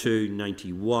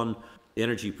 2022-91, the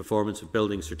Energy Performance of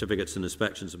Buildings Certificates and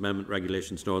Inspections Amendment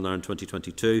Regulations Northern Ireland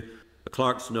 2022. The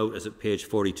Clerk's note is at page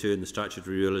 42 and the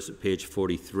Statutory Rule is at page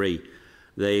 43.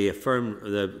 The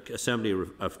Assembly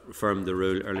affirmed the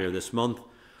rule earlier this month.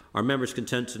 Are members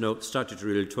content to note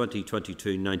Statutory Rule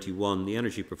 2022-91, the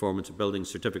Energy Performance of Buildings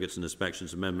Certificates and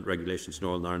Inspections Amendment Regulations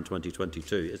Northern Ireland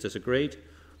 2022? Is this agreed?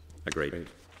 Agreed.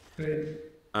 Agreed.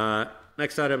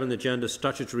 Next item on the agenda,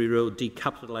 Statutory Rule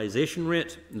Decapitalisation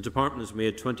Rate. The Department has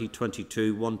made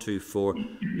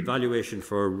 2022-124 Evaluation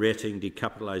for Rating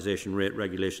Decapitalisation Rate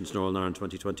Regulations Northern Ireland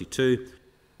 2022.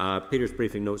 Peter's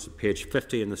briefing notes at page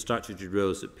 50 and the Statutory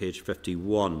Rule is at page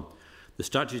 51. The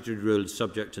Statutory Rule is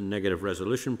subject to negative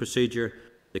resolution procedure.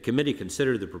 The committee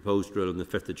considered the proposed rule on the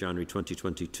 5th of January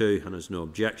 2022 and has no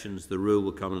objections. The rule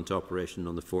will come into operation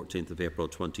on the 14th of April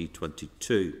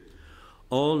 2022.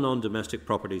 All non-domestic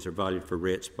properties are valued for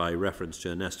rates by reference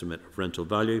to an estimate of rental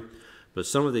value, but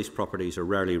some of these properties are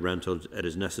rarely rented. It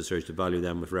is necessary to value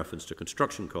them with reference to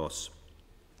construction costs.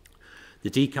 The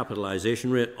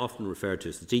decapitalisation rate, often referred to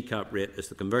as the decap rate, is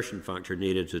the conversion factor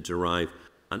needed to derive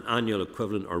an annual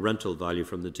equivalent or rental value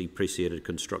from the depreciated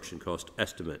construction cost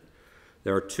estimate.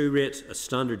 There are two rates, a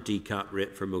standard decap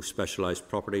rate for most specialised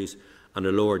properties and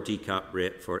a lower decap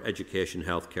rate for education,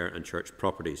 healthcare and church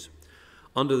properties.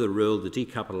 Under the rule, the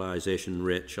decapitalisation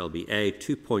rate shall be A,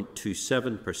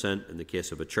 2.27% in the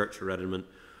case of a church hereditament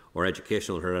or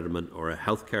educational hereditament or a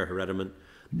healthcare hereditament,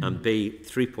 and B,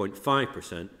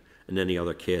 3.5% in any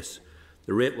other case.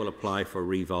 The rate will apply for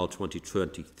Reval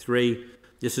 2023.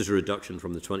 This is a reduction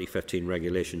from the 2015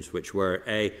 regulations, which were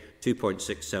A,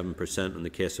 2.67% in the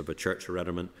case of a church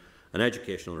hereditament, an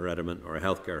educational hereditament or a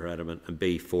healthcare hereditament, and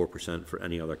B, 4% for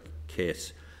any other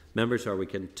case. Members, are we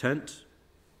content?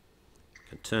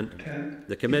 Content.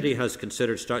 The committee has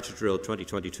considered Statutory Rule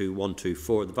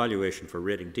 2022-124, the valuation for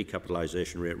rating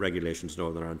decapitalisation rate regulations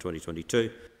Northern Ireland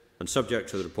 2022, and subject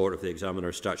to the report of the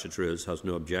Examiner Statutory Rules, has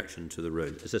no objection to the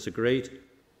rule. Is this agreed?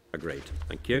 Agreed.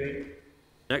 Thank you. Agreed.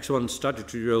 Next one,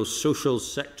 statutory rule, social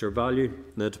sector value.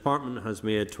 The Department has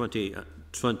made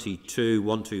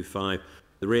 2022-125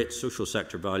 the rate social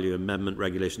sector value amendment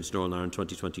regulations Northern Ireland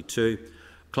 2022.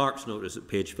 Clerk's note is at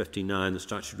page 59, the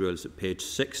statute rule is at page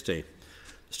 60.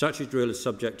 The statute rule is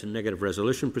subject to negative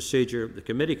resolution procedure. The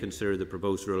committee considered the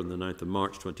proposed rule on the 9th of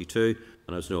March 22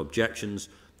 and has no objections.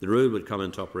 The rule would come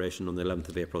into operation on the 11th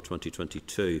of April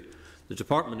 2022. The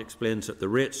Department explains that the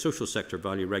rate social sector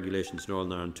value regulations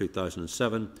Northern Ireland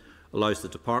 2007 allows the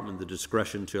Department the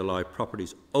discretion to allow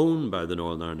properties owned by the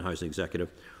Northern Ireland Housing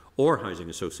Executive or Housing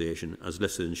Association, as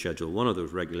listed in Schedule 1 of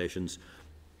those regulations,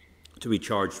 to be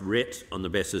charged rates on the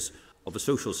basis of a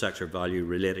social sector value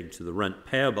relating to the rent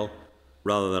payable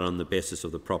rather than on the basis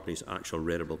of the property's actual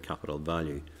rateable capital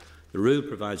value. The rule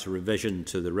provides a revision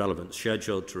to the relevant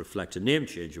schedule to reflect a name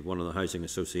change of one of the housing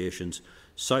associations.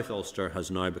 South Ulster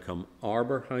has now become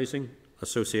Arbour Housing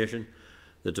Association.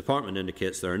 The Department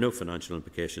indicates there are no financial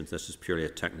implications. This is purely a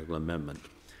technical amendment.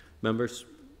 Members,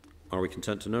 are we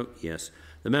content to note? Yes.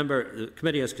 The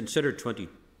committee has considered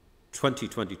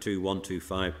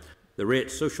 2022-125 the rate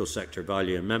social sector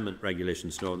value amendment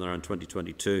regulations Northern Ireland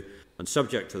 2022 and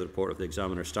subject to the report of the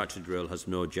examiner statute rule has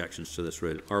no objections to this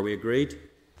rule. Are we agreed?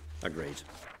 Agreed.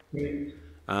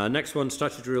 Next one,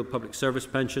 statutory rule public service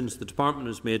pensions. The Department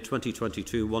has made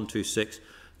 2022-126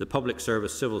 the Public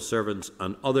Service Civil Servants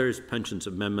and Others Pensions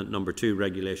Amendment No. 2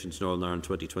 Regulations Northern Ireland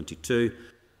 2022.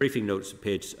 Briefing notes at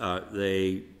page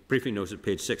briefing notes at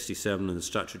page 67 and the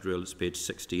statute rule is page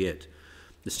 68.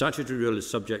 The statutory rule is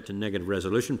subject to negative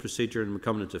resolution procedure and will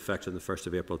come into effect on the 1st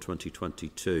of April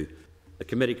 2022. The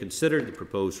committee considered the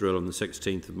proposed rule on the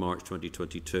 16th of March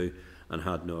 2022 and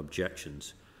had no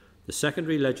objections. The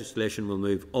secondary legislation will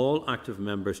move all active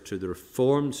members to the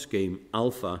reformed scheme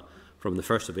Alpha from the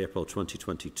 1st of April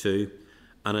 2022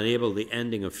 and enable the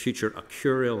ending of future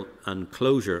accrual and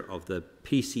closure of the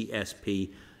PCSP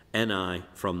NI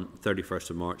from 31st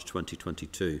of March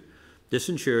 2022. This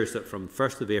ensures that from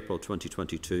 1st of April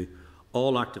 2022,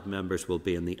 all active members will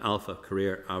be in the Alpha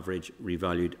Career Average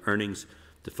Revalued Earnings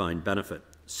Defined Benefit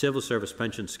Civil Service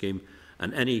Pension Scheme,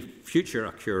 and any future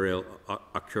accrual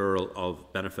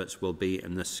of benefits will be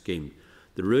in this scheme.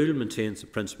 The rule maintains the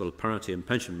principle of parity in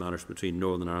pension matters between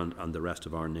Northern Ireland and the rest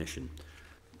of our nation.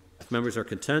 If members are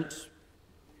content,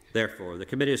 therefore, the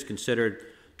committee has considered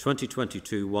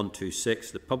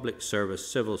 2022-126 the Public Service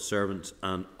Civil Servants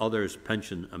and Others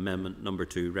Pension Amendment No.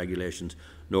 2 Regulations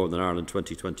Northern Ireland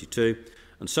 2022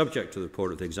 and subject to the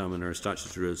report of the examiner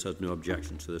statutory rules has no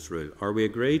objection to this rule. Are we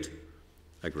agreed?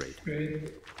 Agreed.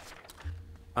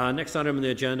 Next item on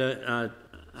the agenda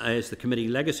is the committee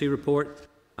legacy report.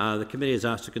 The committee is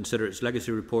asked to consider its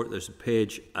legacy report. There's a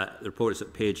page, the report is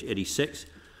at page 86.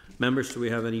 Members, do we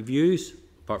have any views,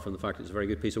 apart from the fact it's a very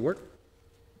good piece of work?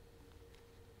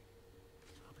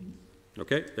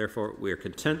 Okay, therefore we are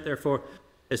content. Therefore,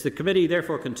 is the committee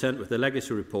therefore content with the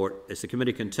legacy report? Is the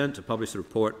committee content to publish the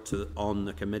report on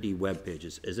the committee web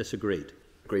pages? Is this agreed?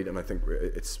 Agreed, and I think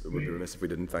it would be remiss if we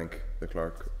didn't thank the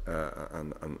clerk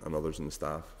and others in the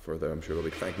staff for their. I'm sure we'll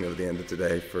be thanking them at the end of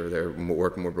today for their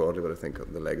work more broadly. But I think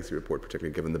the legacy report,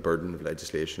 particularly given the burden of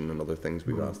legislation and other things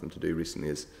we've asked them to do recently,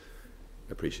 is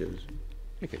appreciated.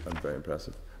 Thank you. And very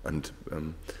impressive, and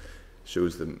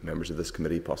shows the members of this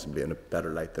committee possibly in a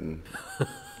better light than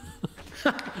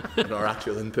our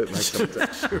actual input might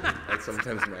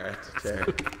sometimes merit.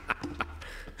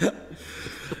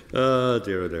 Oh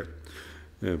dear, oh dear.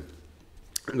 Yeah.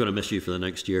 I'm going to miss you for the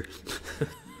next year.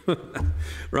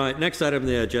 Right, next item on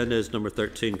the agenda is number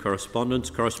 13, correspondence.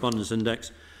 Correspondence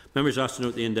index. Members asked to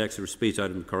note the index of receipt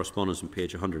item correspondence on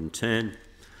page 110.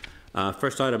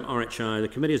 First item, RHI. The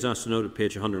committee is asked to note at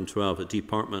page 112 a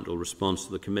departmental response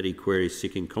to the committee query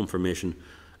seeking confirmation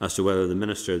as to whether the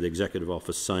Minister of the Executive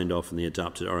Office signed off on the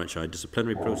adapted RHI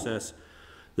disciplinary process.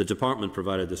 The Department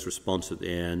provided this response at the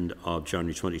end of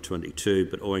January 2022,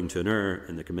 but owing to an error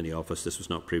in the committee office, this was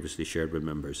not previously shared with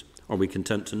members. Are we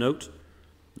content to note?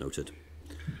 Noted.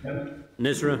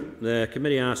 NISRA. The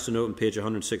committee asked to note on page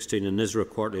 116 a NISRA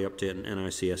quarterly update on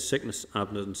NICS sickness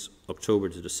absence October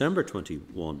to December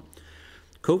 21.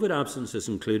 COVID absence is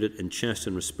included in chest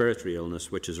and respiratory illness,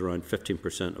 which is around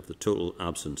 15% of the total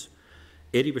absence.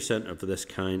 80% of this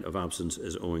kind of absence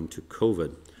is owing to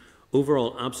COVID.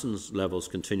 Overall absence levels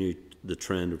continue the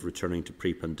trend of returning to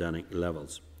pre-pandemic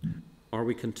levels. Are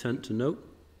we content to note?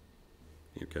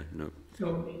 Okay, no.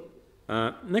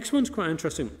 Next one's quite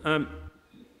interesting.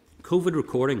 COVID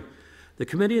recording. The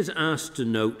committee is asked to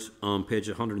note on page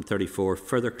 134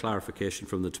 further clarification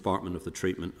from the Department of the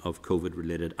treatment of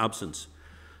COVID-related absence.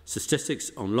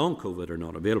 Statistics on long COVID are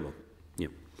not available. Yeah.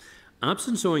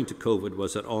 Absence owing to COVID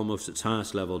was at almost its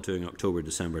highest level during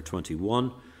October-December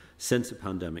 21 since the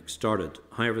pandemic started.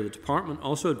 However, the Department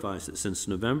also advised that since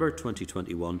November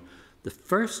 2021, the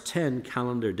first 10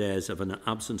 calendar days of an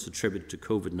absence attributed to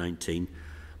COVID-19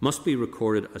 must be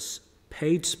recorded as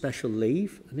paid special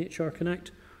leave in HR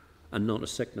Connect and not a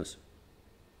sickness.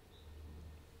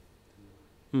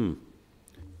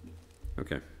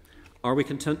 Okay. Are we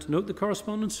content to note the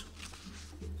correspondence?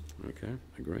 Okay,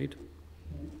 agreed.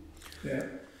 Yeah.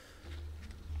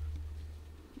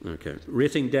 Okay.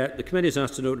 Rating debt. The committee is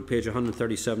asked to note on page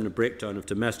 137 a breakdown of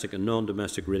domestic and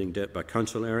non-domestic rating debt by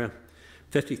council area.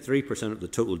 53% of the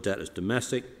total debt is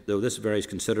domestic, though this varies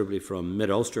considerably from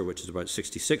Mid-Ulster, which is about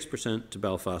 66%, to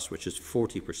Belfast, which is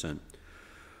 40%.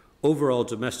 Overall,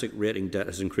 domestic rating debt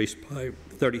has increased by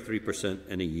 33%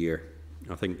 in a year.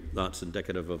 I think that's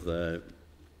indicative of the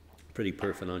pretty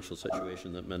poor financial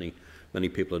situation that many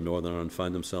people in Northern Ireland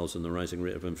find themselves in, the rising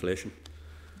rate of inflation.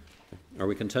 Are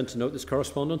we content to note this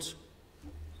correspondence?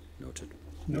 Noted.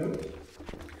 No.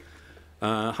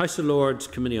 House of Lords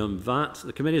Committee on VAT.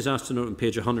 The committee is asked to note on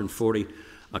page 140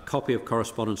 a copy of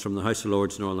correspondence from the House of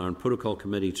Lords Northern Ireland Protocol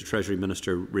Committee to Treasury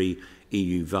Minister re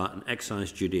EU VAT and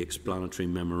Excise Duty Explanatory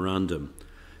Memorandum.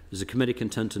 Is the committee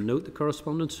content to note the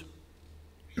correspondence?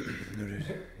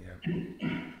 Noted.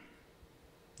 Yeah.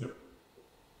 Yep.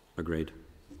 Agreed.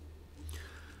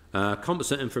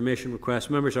 Composite information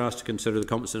request. Members are asked to consider the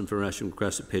composite information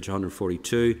request at page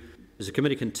 142. Is the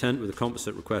committee content with the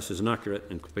composite request as an accurate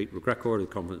and complete record of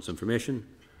the composite information?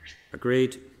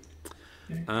 Agreed.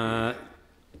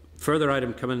 Further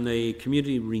item coming, the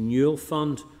Community Renewal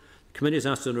Fund. The committee is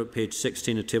asked to note page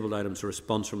 16 of tabled items a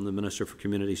response from the Minister for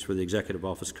Communities for the Executive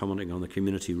Office commenting on the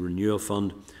Community Renewal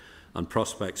Fund and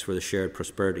prospects for the Shared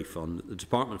Prosperity Fund. The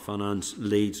Department of Finance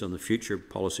leads on the future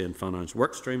policy and finance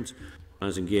work streams and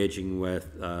is engaging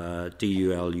with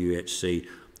DUL-UHC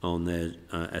on the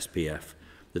SPF.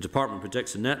 The Department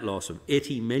predicts a net loss of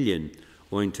 80 million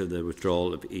owing to the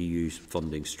withdrawal of EU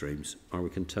funding streams. Are we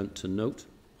content to note?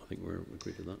 I think we're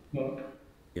agreed to that. No.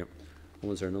 Yep. Oh,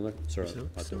 was there another? Sorry, I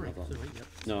don't have that. Yep.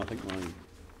 No, I think mine.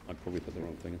 I probably put the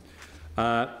wrong thing in.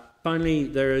 Finally,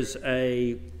 there is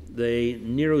the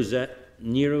Nearly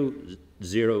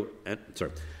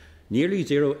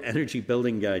Zero Energy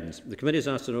Building Guidance. The committee is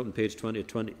asked to note on page 20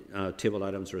 table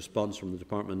items a response from the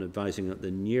Department advising that the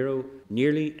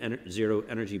Nearly Zero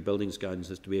Energy Buildings Guidance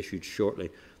is to be issued shortly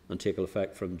and take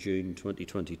effect from June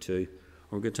 2022.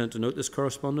 Are we content to note this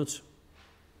correspondence?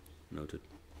 Noted.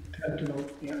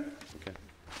 Yeah. Okay.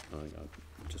 I'll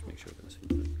just make sure I can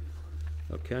see.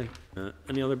 Okay.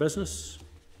 Any other business?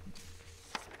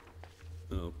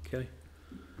 Okay.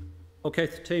 Okay,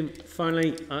 team.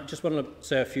 Finally, I just want to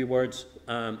say a few words.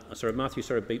 Matthew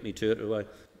sort of beat me to it.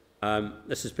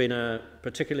 This has been a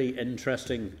particularly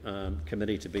interesting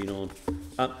committee to be on.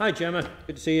 Hi, Gemma.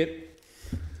 Good to see you.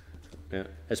 Yeah,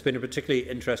 it's been a particularly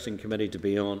interesting committee to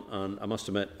be on, and I must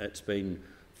admit it's been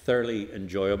thoroughly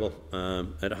enjoyable.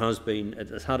 It has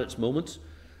had its moments.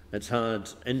 It's had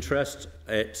interest.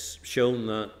 It's shown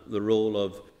that the role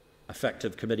of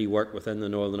effective committee work within the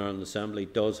Northern Ireland Assembly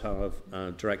does have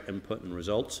direct input and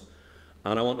results.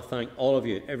 And I want to thank all of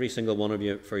you, every single one of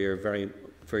you, for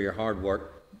your hard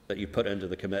work that you put into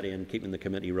the committee and keeping the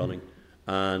committee running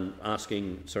and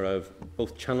asking sort of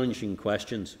both challenging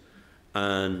questions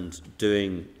and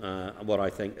doing what I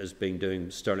think has been doing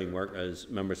sterling work as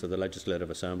members of the Legislative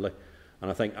Assembly.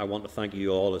 And I want to thank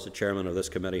you all as the chairman of this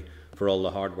committee for all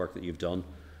the hard work that you've done.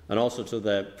 And also to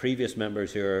the previous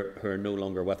members who are no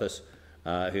longer with us,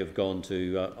 who have gone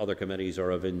to other committees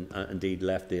or have indeed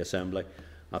left the Assembly.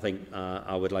 I think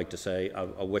I would like to say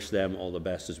I wish them all the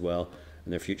best as well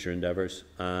in their future endeavours.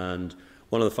 And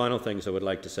one of the final things I would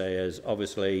like to say is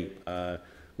obviously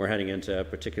we're heading into a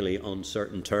particularly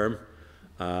uncertain term.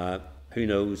 Who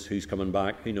knows who's coming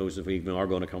back? Who knows if we even are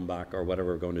going to come back or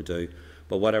whatever we're going to do?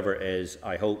 But whatever it is,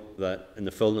 I hope that in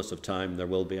the fullness of time there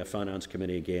will be a Finance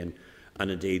Committee again. And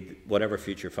indeed, whatever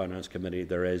future Finance Committee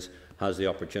there is, has the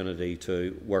opportunity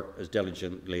to work as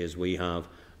diligently as we have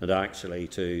and actually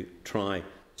to try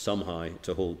somehow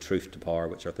to hold truth to power,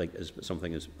 which I think is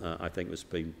something I think has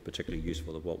been particularly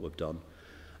useful of what we've done.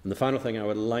 And the final thing, I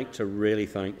would like to really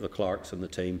thank the clerks and the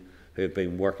team who have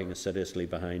been working assiduously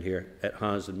behind here. It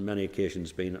has on many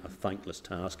occasions been a thankless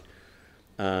task,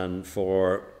 and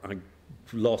I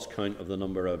lost count of the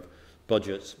number of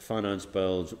budgets, finance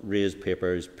bills, raised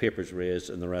papers raised,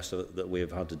 and the rest of it that we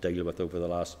have had to deal with over the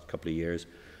last couple of years.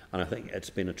 And I think it's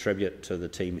been a tribute to the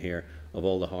team here of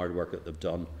all the hard work that they've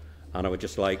done. And I would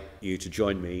just like you to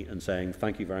join me in saying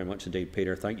thank you very much indeed,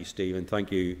 Peter. Thank you, Stephen.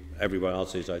 Thank you, everyone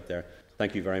else who's out there.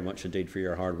 Thank you very much indeed for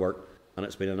your hard work. And and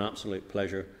it's been an absolute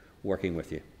pleasure working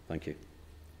with you. Thank you.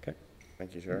 Okay.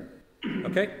 Thank you, Chair.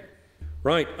 Okay.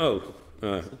 Right.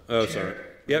 Sorry.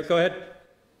 Yeah, go ahead.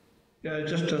 Yeah,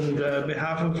 just on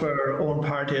behalf of our own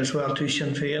party as well, to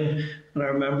Sinn Féin and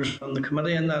our members on the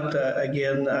committee, and that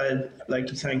again, I'd like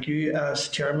to thank you as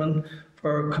chairman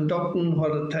for conducting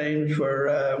what at times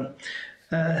were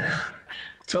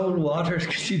troubled waters,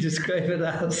 could you describe it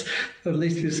as? At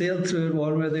least we sailed through it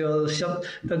one way or the other. The ship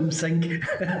didn't sink,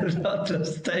 not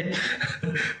just stay,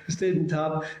 stayed on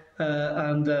top.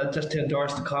 And just to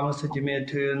endorse the comments that you made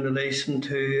too in relation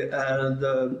to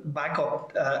the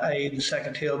backup, i.e. the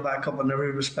secretarial backup in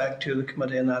every respect to the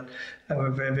committee, and that we're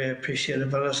very, very appreciative.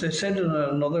 But as I said in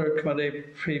another committee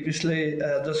previously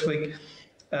this week,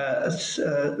 it's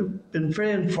been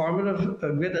very informative,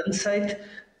 a great insight,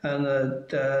 and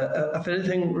if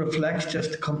anything reflects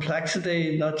just the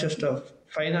complexity, not just of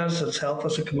finance itself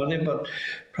as a committee, but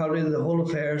probably the whole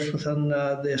affairs within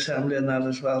the Assembly and that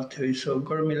as well too. So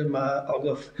Gurmil Ma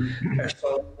Agaf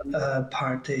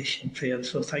Party Sinn Féin.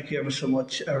 So thank you ever so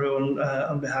much, everyone,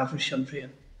 on behalf of Sinn Féin.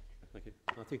 Thank you.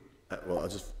 Matthew? Well, I'll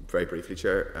just very briefly,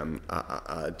 Chair,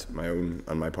 add my own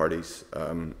and my party's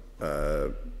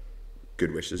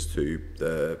good wishes to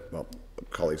the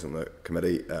colleagues on the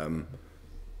committee,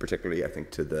 particularly I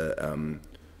think to the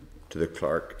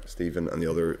clerk, Stephen, and the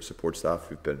other support staff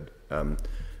who've been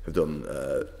have done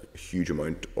a huge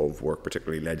amount of work,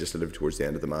 particularly legislative towards the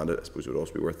end of the mandate. I suppose it would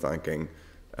also be worth thanking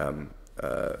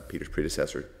Peter's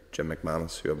predecessor, Jim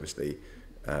McManus, who obviously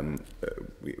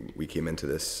we came into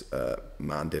this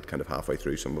mandate kind of halfway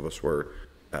through. Some of us were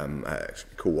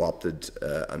co-opted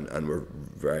and were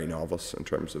very novice in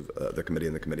terms of the committee,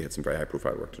 and the committee had some very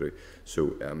high-profile work to do.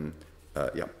 So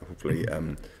yeah, hopefully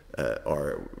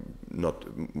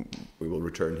we will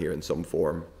return here in some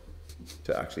form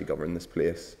to actually govern this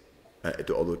place.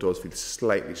 Although it does feel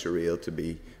slightly surreal to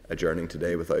be adjourning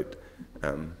today without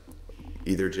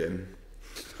either Jim.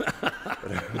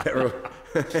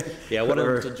 Yeah, one of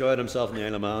them's enjoying himself in the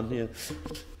Isle of Man.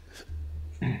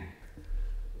 Yeah.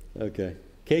 Okay,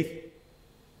 Keith.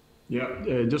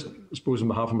 Yeah, just I suppose on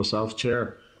behalf of myself,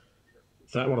 Chair,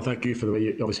 I want to thank you for the way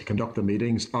you obviously conduct the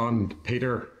meetings, and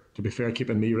Peter, to be fair,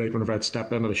 keeping me right whenever I'd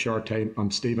step in at a short time,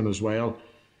 and Stephen as well.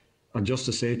 And just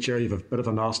to say, Chair, you have a bit of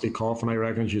a nasty cough, and I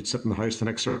reckon you'd sit in the house the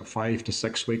next 5 to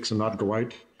 6 weeks and not go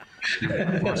out.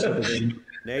 No chance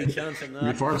in that.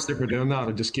 You're far for doing that,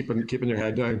 and just keeping your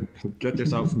head down. Get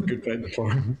yourself in good fighting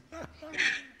form.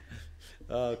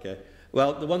 Okay.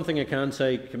 Well, the one thing I can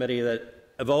say, committee,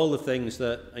 that of all the things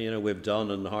that we've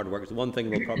done and the hard work, the one thing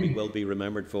we probably will be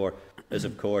remembered for is,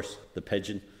 of course, the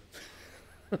pigeon.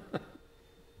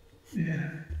 Yeah.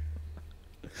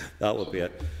 That will be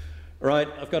it. Right,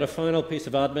 I've got a final piece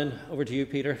of admin. Over to you,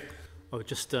 Peter. Oh,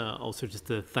 just also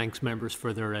to thanks members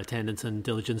for their attendance and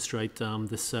diligence throughout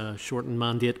this shortened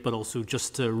mandate, but also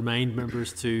just to remind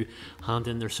members to hand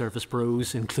in their service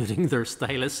pros, including their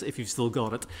stylus, if you've still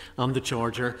got it, and the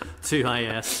charger to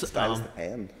IS. Stylus the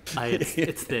pen.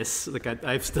 It's this. Like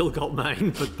I've still got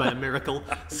mine, but by a miracle.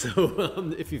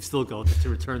 So if you've still got it, to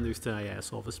return those to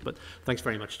IS office. But thanks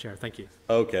very much, Chair. Thank you.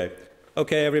 Okay.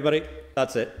 Okay, everybody.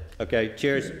 That's it. Okay,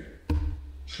 cheers.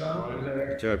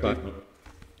 Cheers, bye.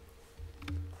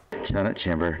 Senate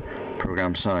Chamber,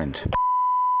 Programme Sound.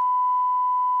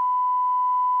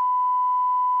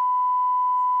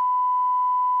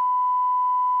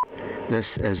 This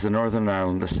is the Northern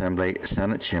Ireland Assembly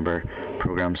Senate Chamber,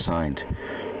 Programme Sound.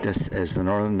 This is the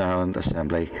Northern Ireland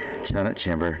Assembly Senate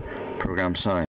Chamber, Programme Sound.